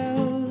it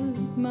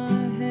out my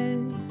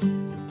head.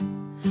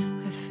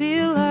 I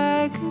feel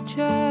like a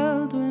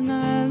child when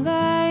I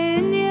lie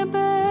in your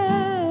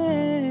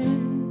bed.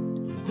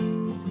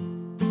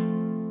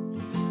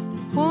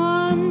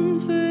 One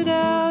foot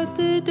out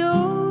the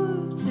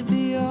door, to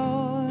be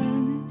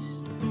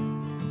honest.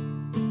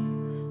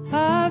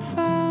 I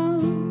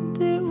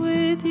found it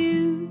with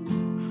you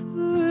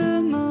for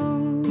a moment.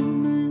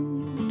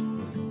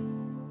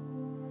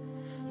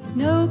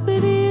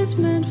 Nobody is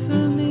meant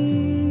for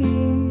me.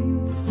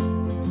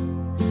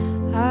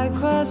 I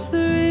crossed the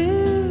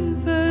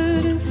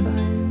river to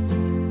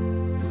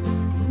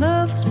find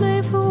love was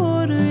made for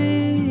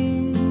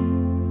watering.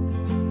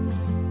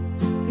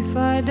 If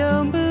I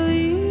don't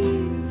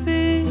believe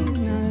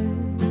in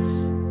us,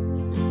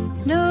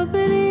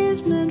 nobody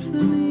is meant for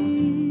me.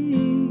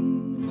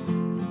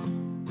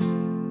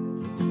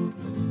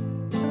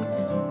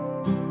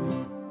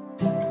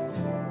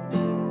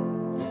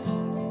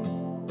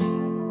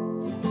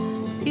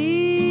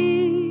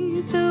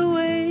 Either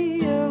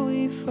way are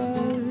we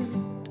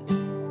fucked.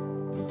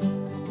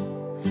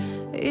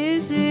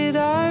 Is it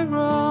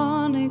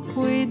ironic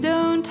we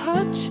don't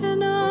touch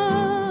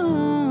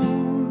enough?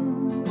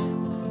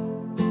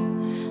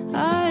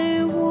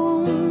 I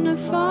wanna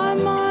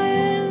find my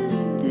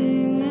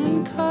ending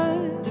and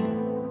cut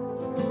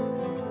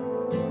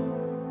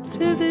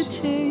to the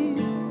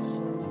chase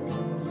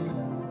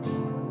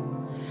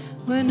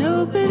where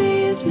nobody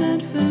is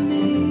meant for me.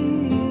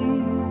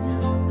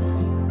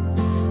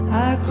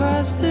 I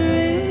crossed the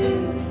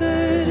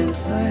river to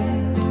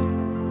find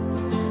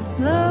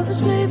love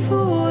was made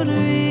for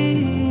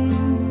watering.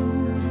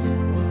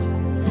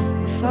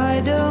 If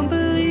I don't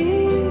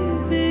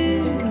believe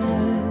in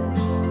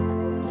us,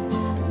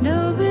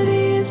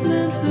 nobody is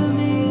meant for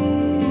me.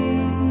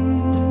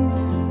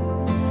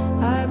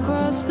 I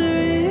crossed the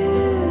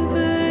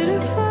river to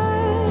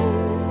find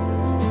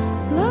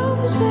love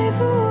was made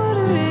for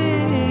watering.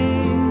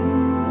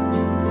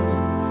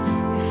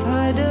 If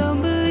I don't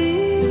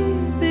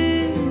believe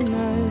in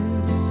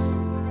us,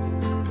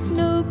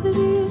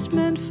 nobody is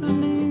meant for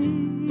me.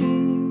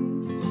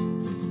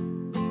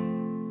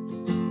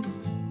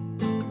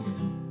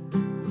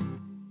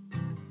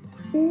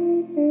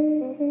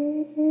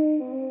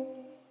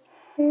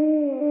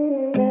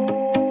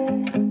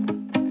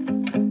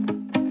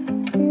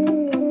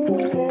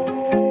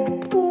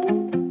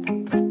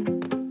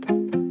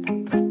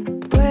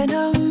 When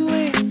I'm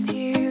with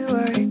you,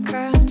 I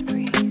can't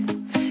breathe.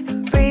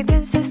 And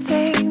breathing's the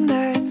thing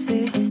that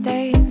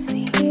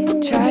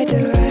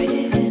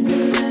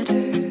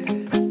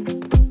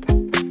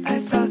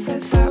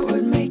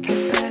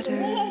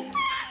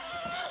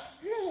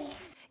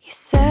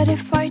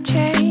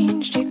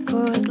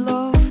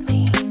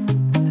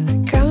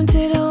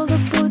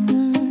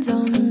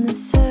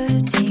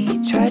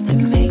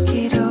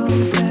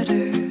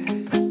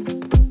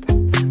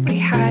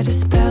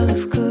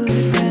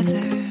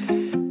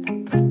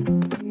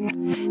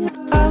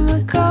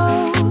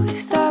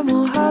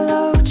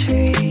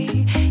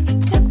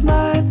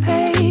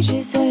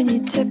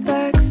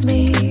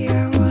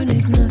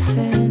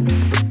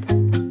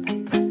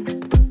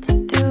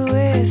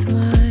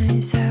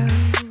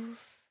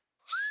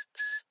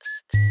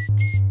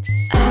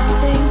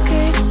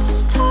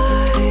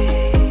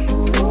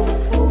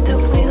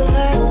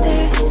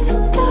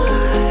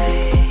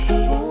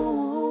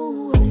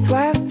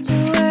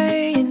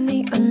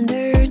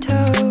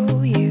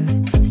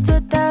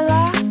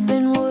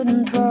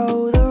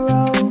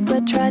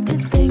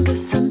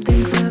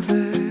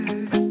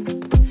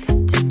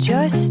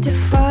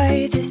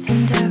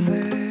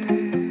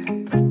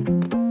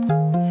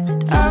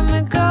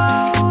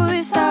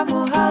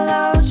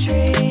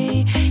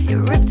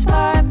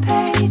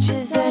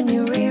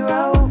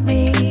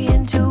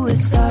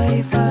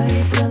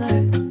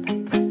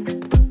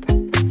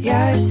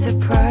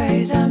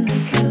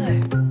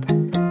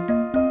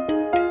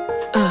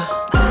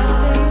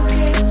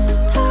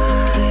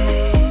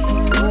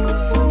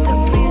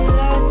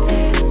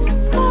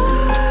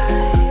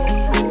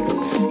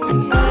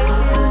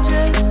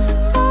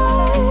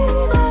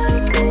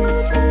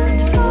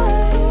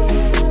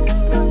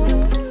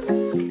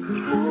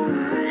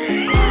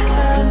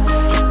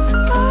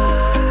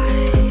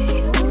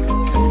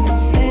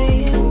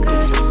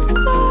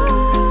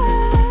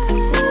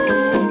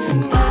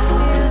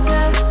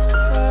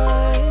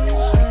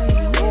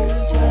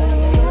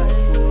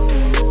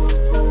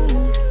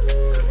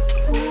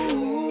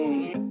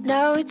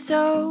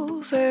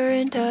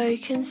And I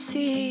can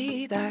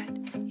see that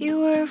you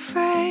were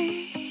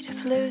afraid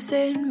of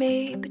losing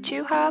me, but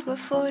you have a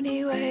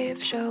funny way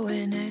of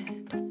showing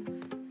it.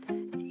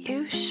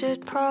 You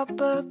should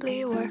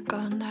probably work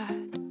on that.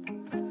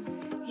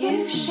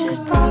 You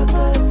should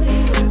probably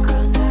work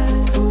on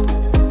that.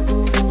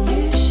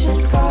 You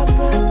should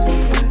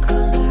probably work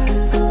on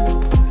that.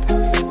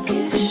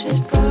 You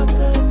should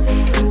probably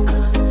work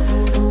on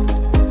that.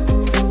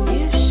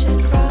 You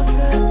should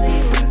probably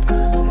work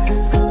on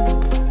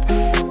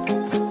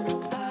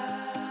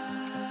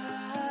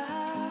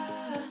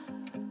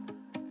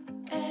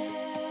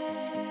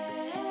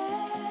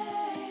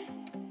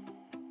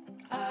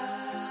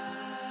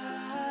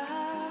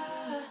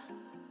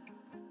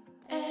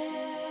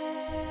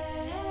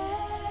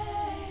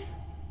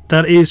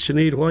That is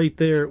Sinead White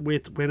there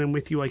with When I'm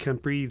With You I Can't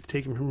Breathe,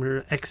 taken from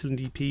her excellent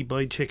EP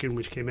By Chicken,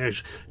 which came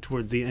out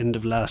towards the end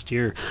of last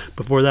year.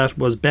 Before that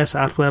was Bess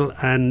Atwell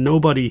and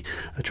Nobody,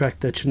 a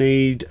track that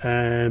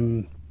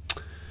Sinead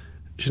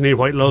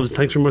White loves.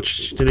 Thanks very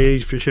much,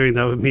 Sinead, for sharing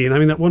that with me and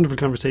having that wonderful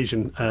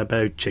conversation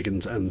about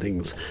chickens and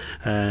things.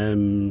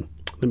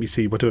 Let me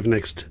see, what do I have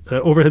next?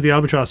 Overhead the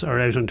Albatross are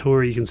out on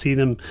tour. You can see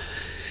them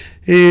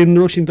in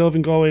Roisin Dove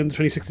in Galway on the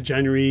 26th of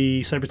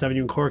January, Cypress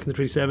Avenue in Cork on the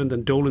 27th,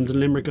 and Dolan's in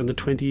Limerick on the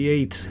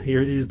 28th.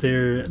 Here is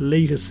their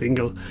latest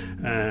single,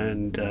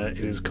 and it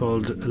is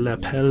called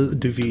L'Appel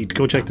du Vide.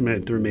 Go check them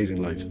out, they're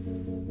amazing live.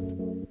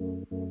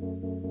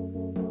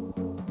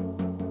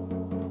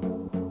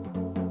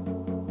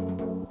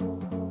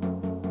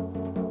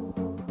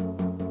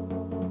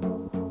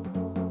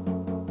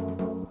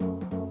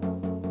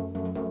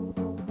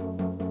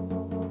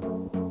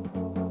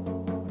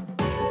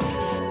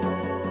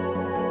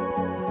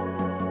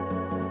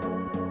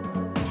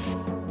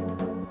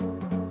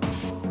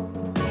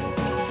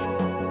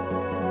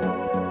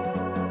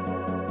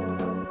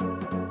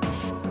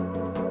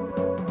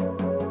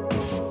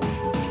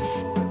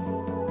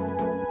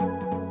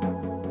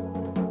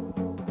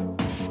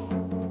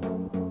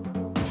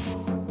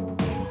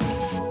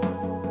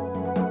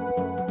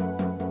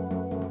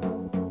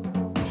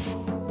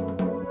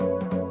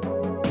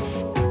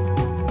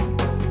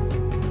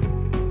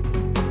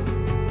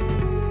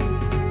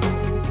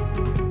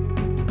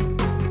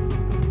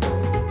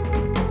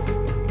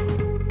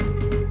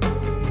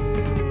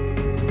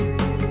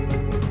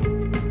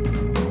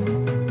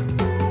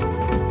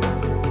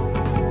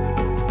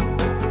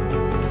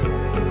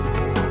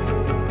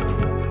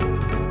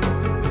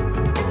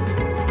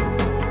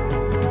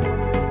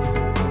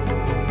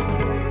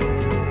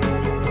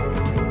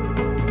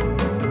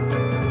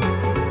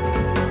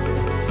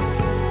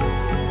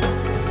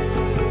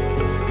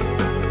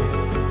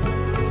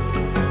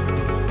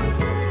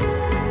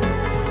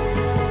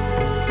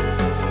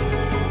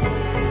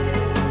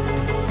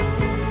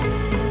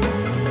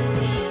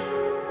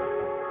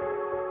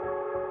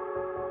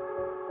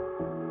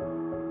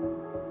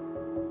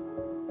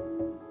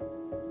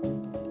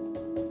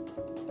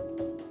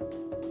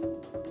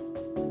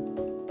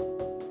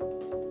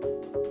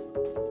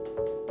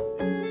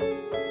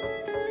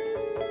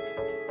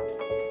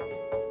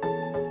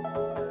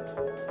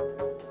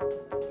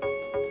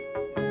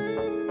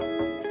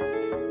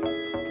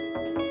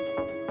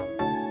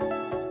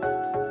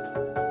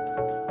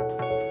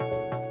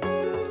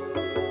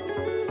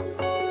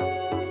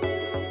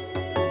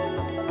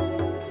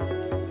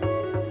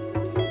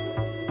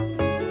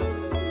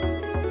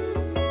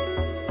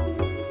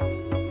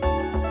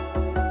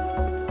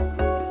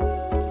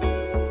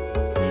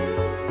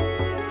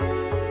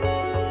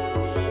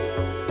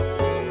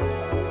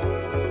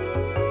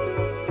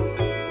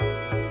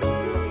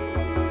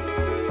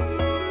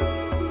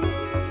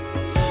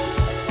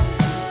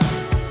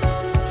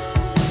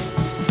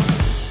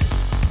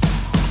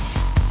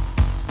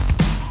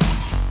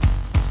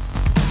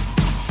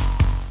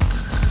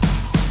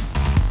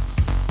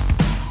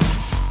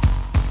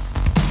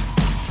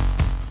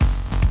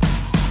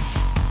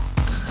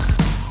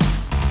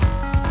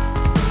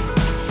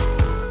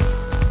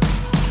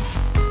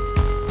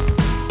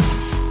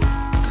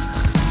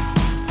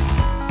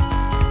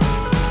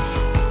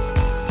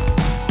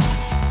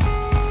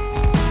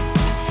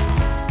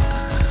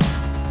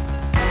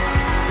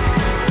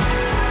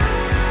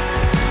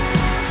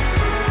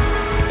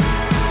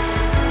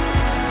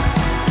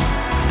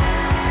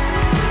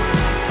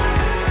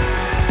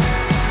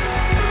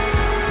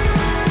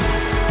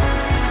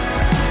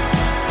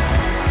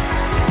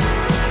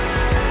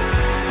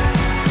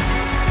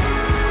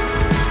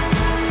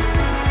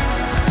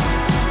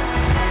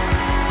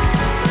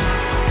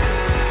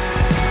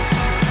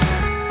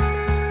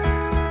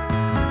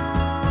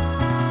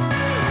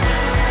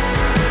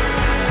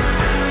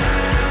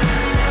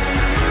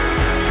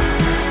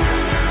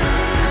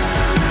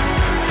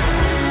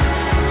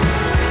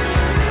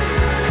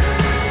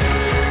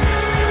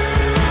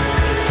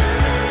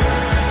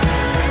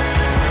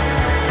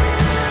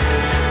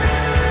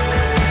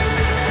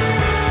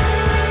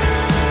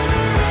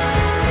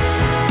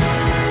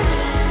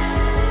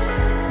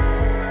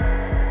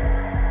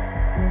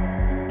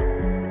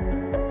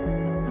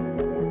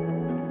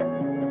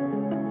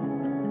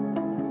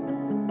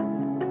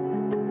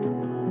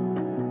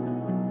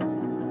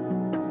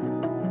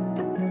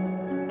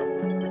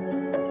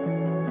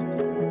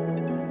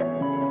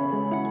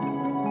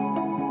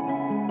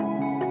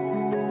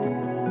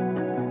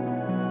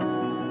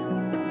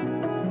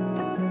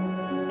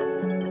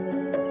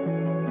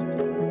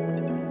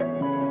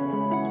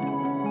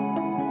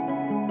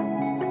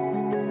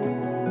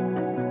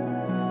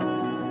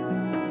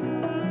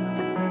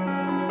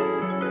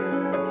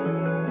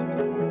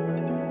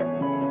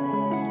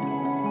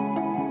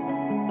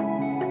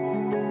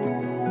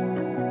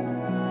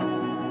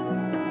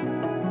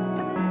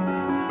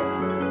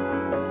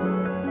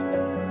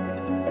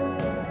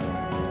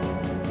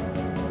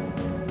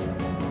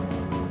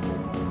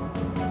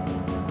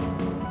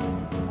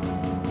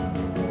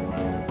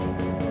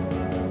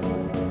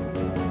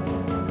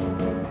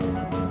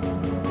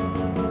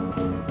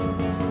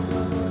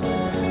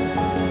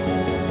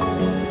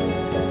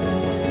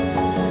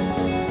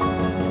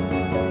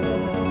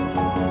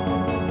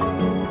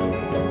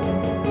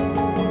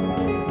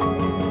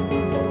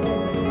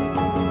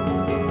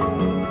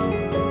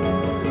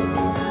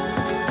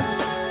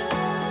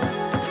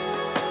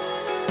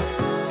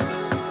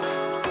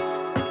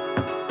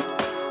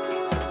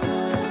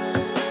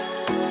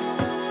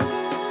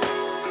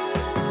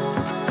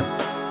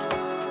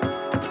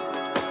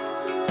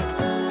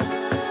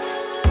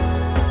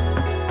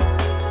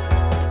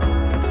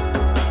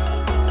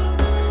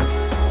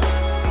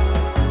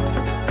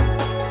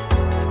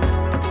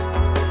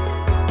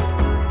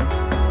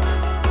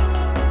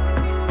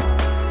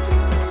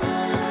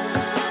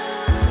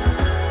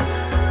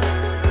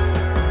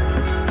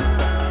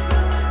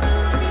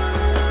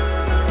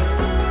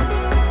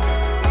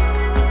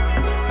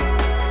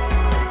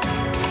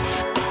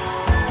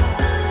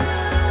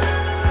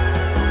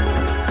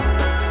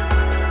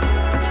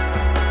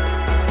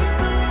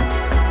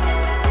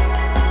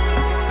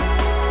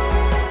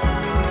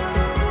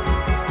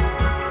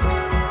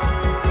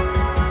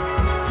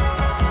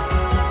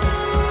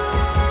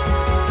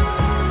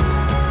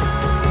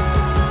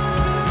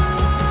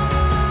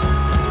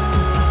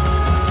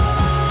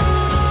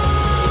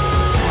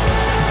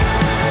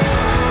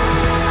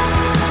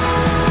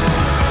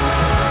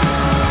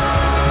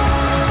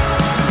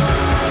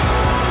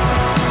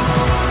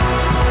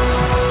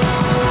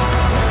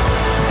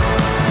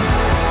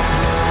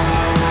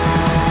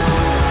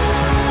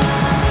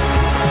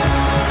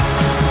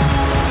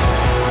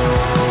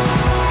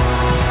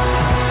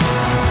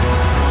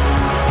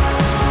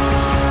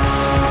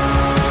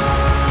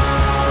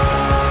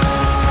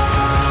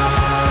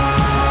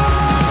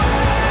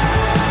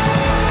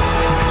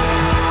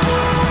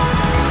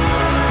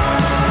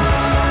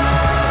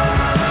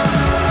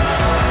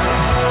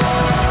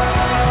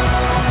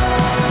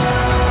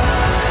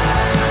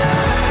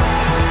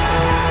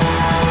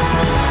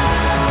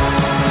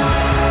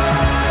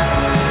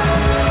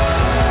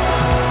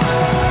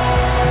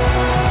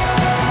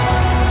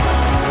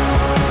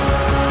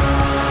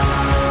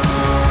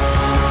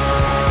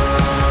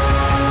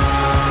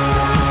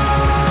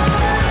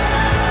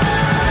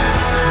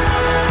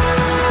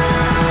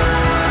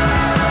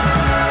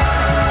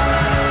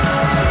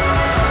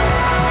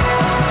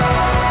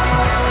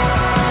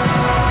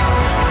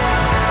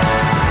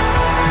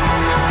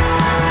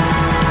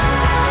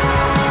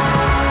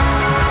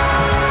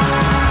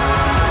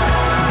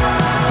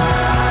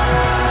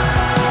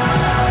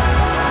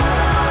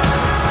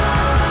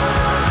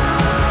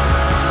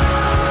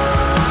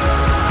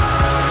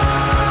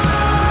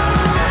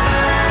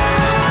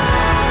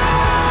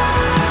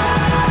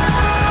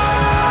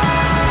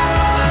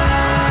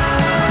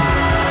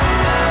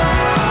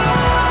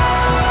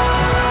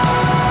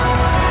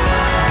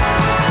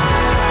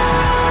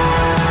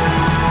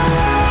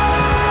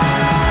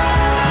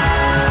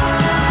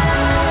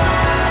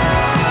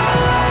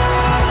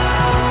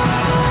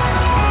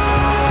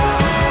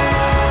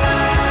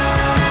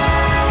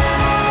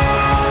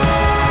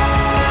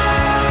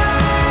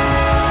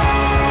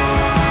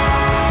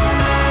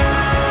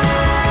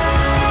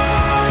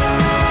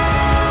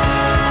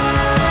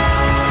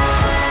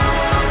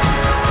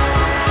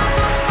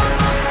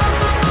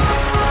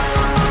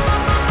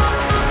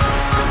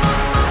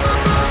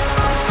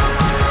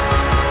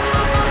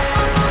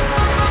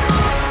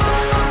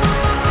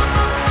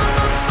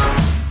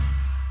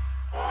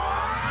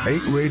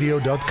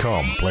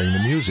 8radio.com, playing the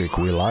music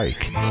we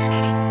like.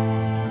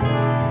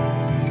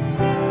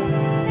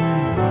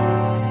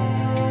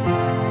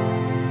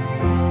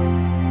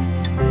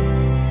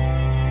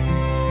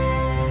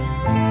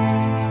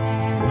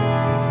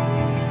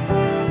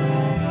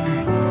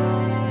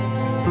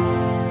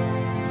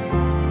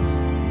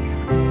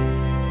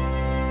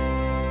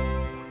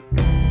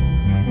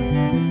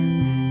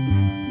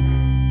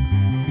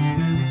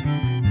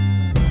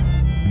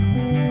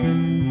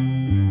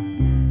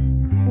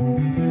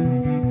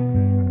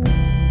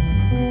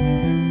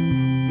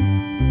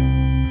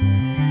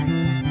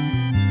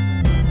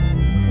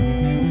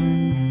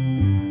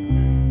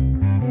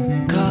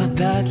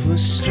 That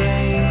was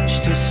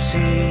strange to see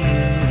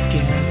you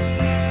again.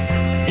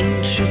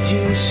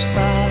 Introduced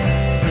by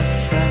a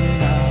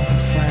friend of a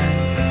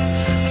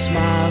friend.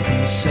 Smiled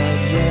and said,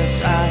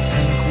 yes, I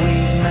think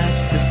we've met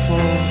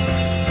before.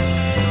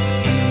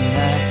 In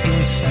that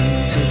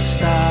instant it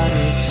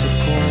started to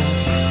pour.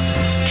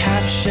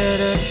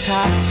 Captured a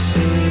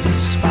taxi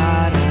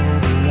despite all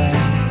the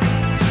rain.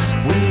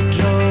 We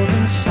drove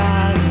in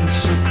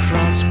silence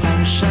across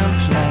Pont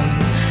Champlain.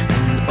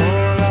 And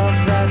all of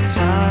that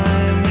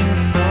time you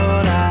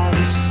thought I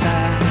was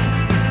sad.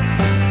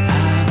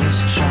 I was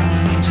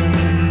trying to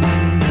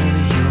remember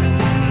your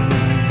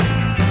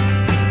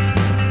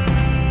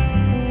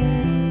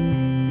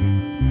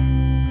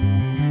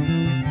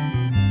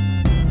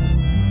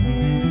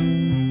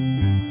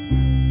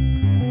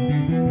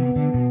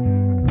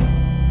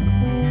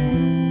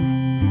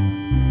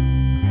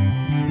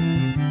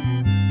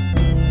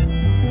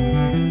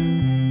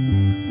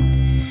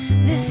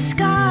This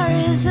scar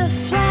is a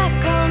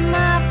fleck on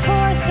my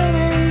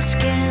porcelain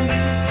skin.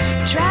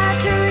 Tried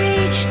to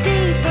reach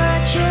deep,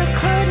 but you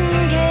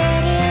couldn't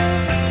get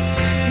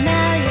in.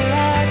 Now you're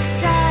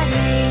outside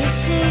me, you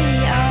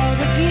see all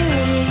the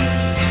beauty.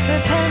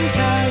 Repent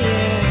all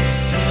your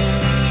sin.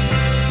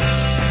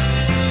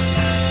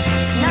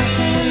 It's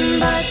nothing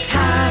but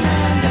time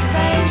and a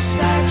face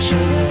that you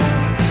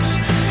lose.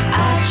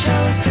 I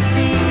chose to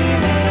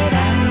feel it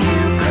and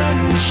you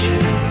couldn't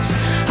choose.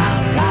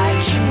 I'll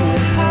write you a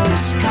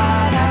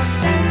postcard, I'll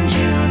send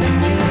you the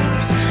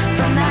news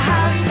from the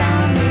house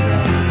down the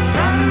road,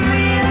 from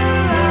real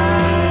love.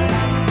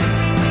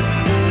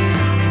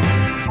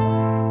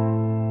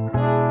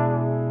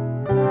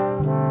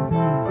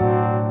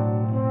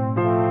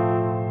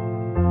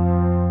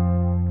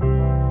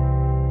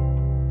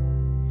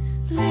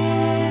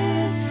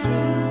 Live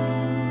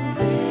through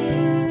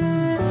this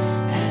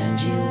and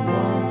you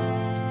won't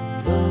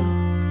look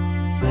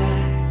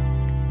back.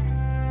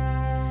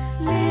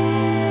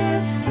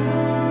 Live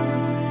through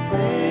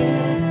this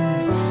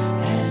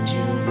and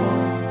you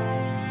won't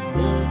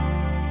look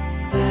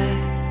back.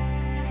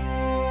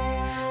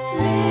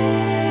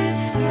 Live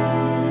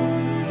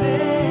through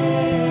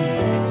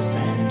this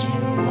and you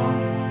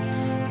won't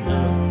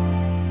look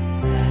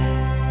back.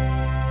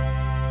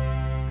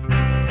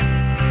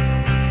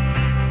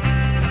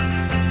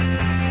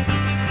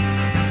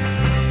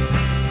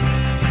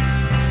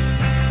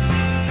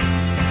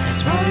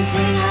 There's one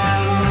thing I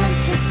want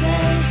to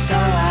say, so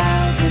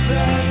I'll be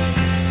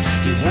brave.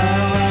 You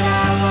were what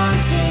I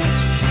wanted,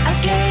 I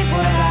gave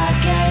what I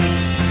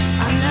gave.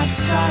 I'm not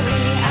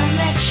sorry I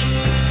met you,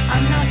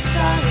 I'm not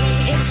sorry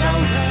it's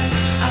over.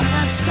 I'm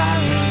not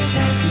sorry,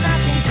 there's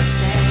nothing to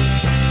say.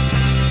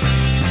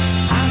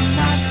 I'm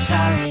not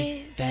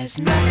sorry, there's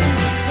nothing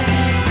to say.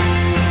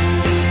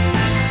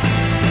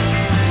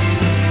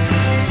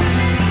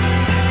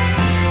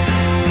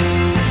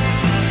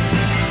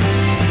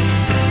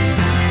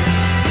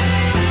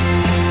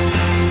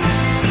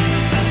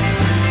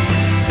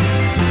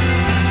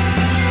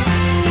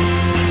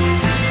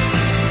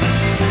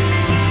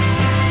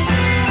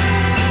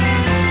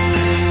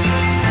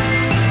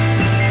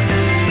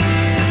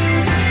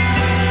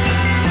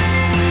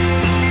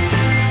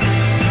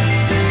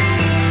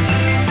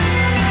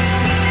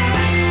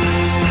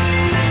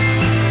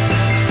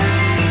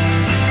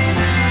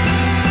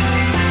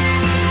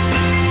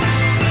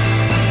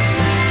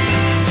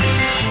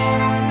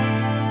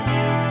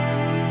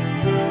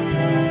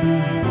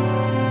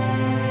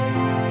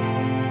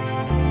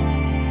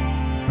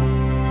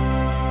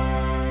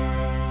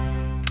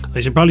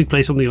 I should probably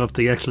play something off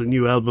the excellent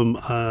new album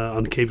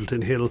on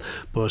Capleton Hill,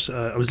 but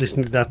I was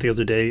listening to that the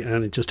other day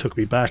and it just took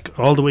me back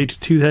all the way to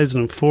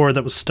 2004.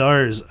 That was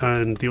Stars,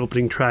 and the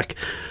opening track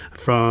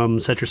from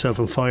Set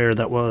Yourself on Fire,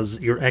 that was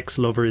Your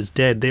Ex-Lover Is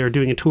Dead. They are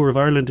doing a tour of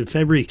Ireland in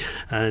February,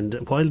 and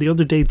while the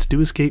other dates do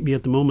escape me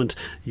at the moment,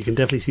 you can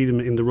definitely see them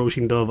in the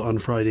Roisin Dove on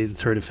Friday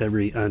the 3rd of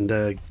February,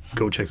 and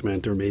go check them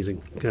out, they're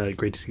amazing.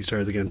 Great to see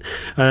Stars again.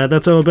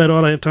 That's about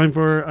all I have time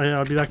for.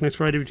 I'll be back next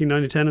Friday between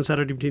 9 and 10 and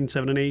Saturday between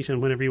 7 and 8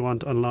 and whenever you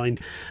want online,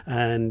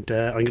 and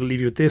I'm going to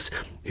leave you with this,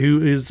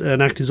 who is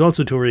an act who's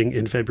also touring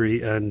in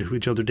February and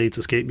which other dates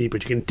escape me,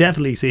 but you can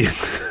definitely see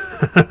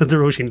the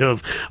Roisin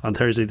Dove on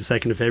Thursday the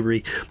 2nd of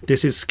February.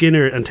 This is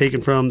Skinner and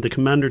taken from the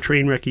Commander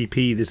Trainwreck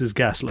EP. This is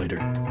Gaslighter.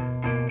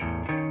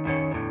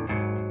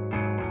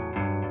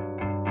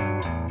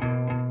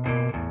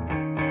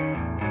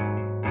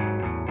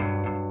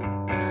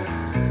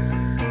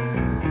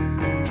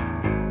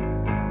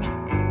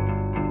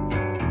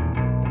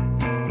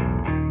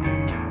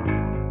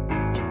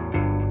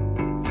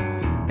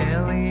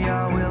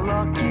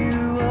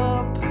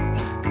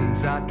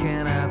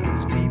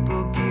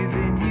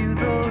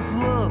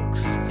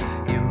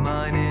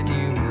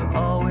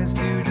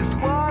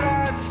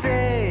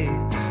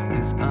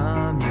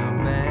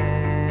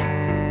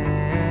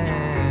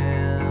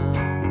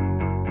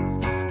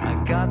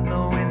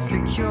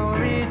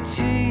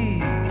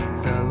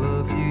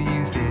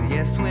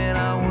 guess when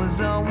I was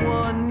on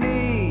one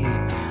knee,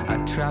 I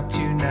trapped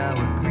you, now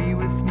agree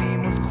with me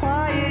most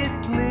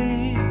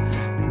quietly,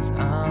 'cause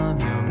I'm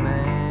your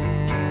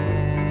man.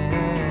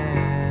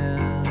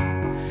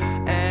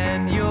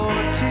 And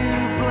you're to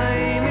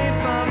blame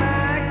if I'm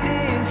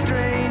acting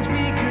strange,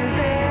 because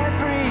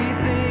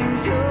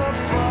everything's your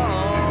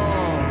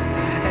fault.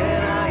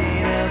 And I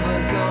ain't ever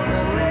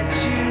gonna let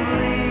you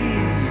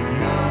leave.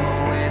 No,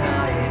 and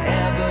I ain't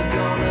ever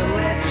gonna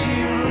let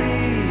you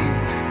leave.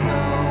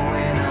 No,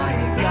 and I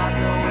ain't got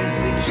no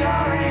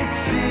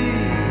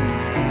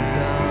insecurities, 'cause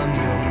I'm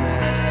your man.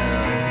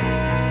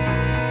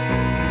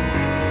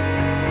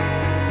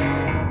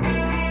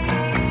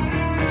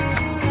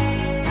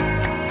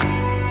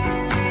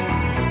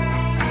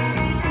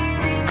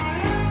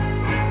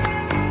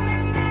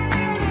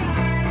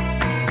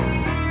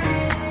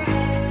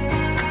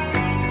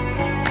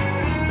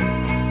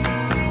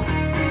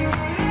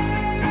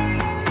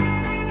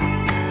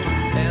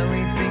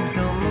 Ellie, things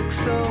don't look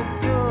so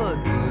good,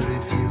 but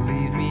if you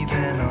leave me,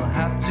 then I'll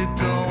have to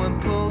go and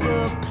pull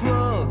the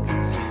plug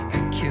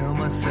and kill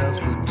myself.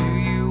 So do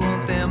you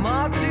want them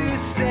all to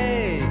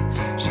say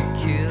she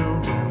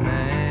killed her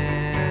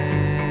man?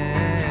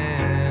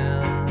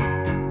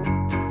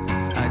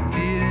 I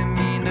didn't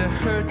mean to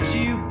hurt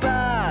you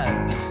bad.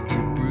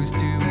 You're bruised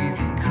too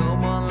easy.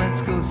 Come on,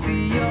 let's go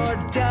see your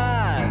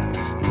dad.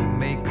 Put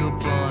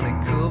makeup on and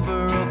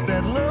cover up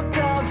that look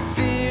of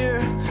fear.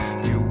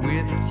 You're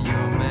with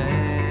your man.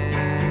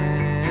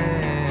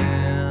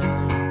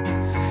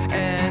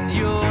 And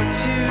you're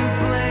to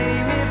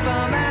blame if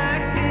I'm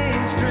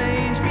acting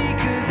strange,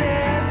 because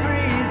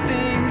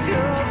everything's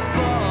your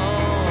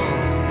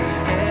fault.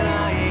 And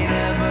I ain't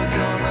ever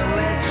gonna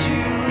let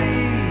you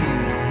leave.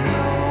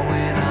 No,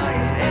 and I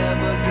ain't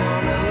ever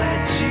gonna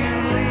let you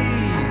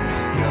leave.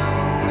 No,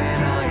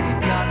 and I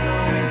ain't got no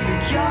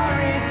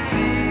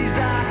insecurities,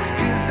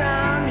 'cause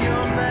I'm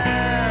your man.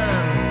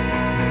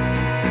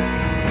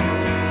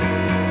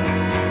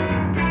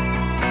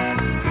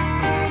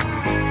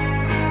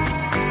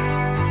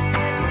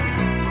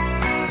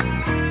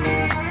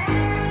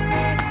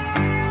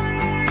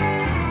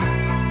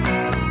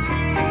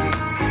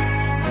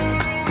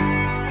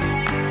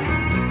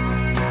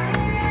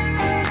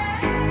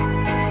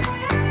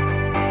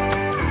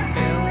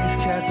 Ellie's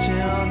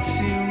catching on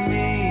to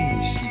me.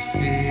 She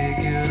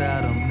figured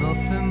out I'm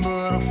nothing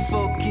but a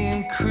fucking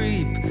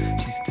creep.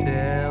 She's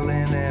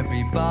telling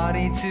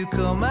everybody to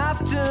come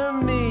after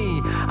me.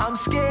 I'm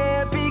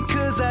scared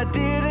because I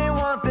didn't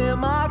want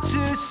them all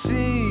to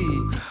see.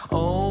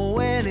 Oh,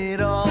 when it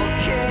all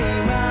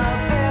came out,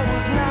 there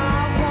was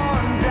not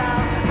one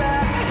doubt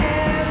that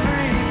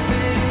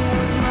everything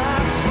was my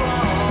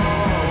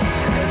fault.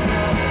 And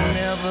now they're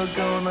never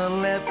gonna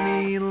let me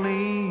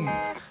leave.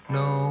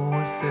 No,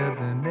 I said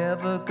they're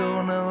never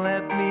gonna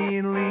let me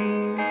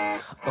leave.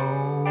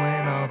 Oh,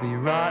 and I'll be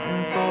rotten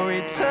for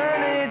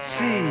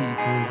eternity,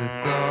 'cause I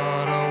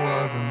thought I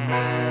was a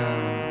man.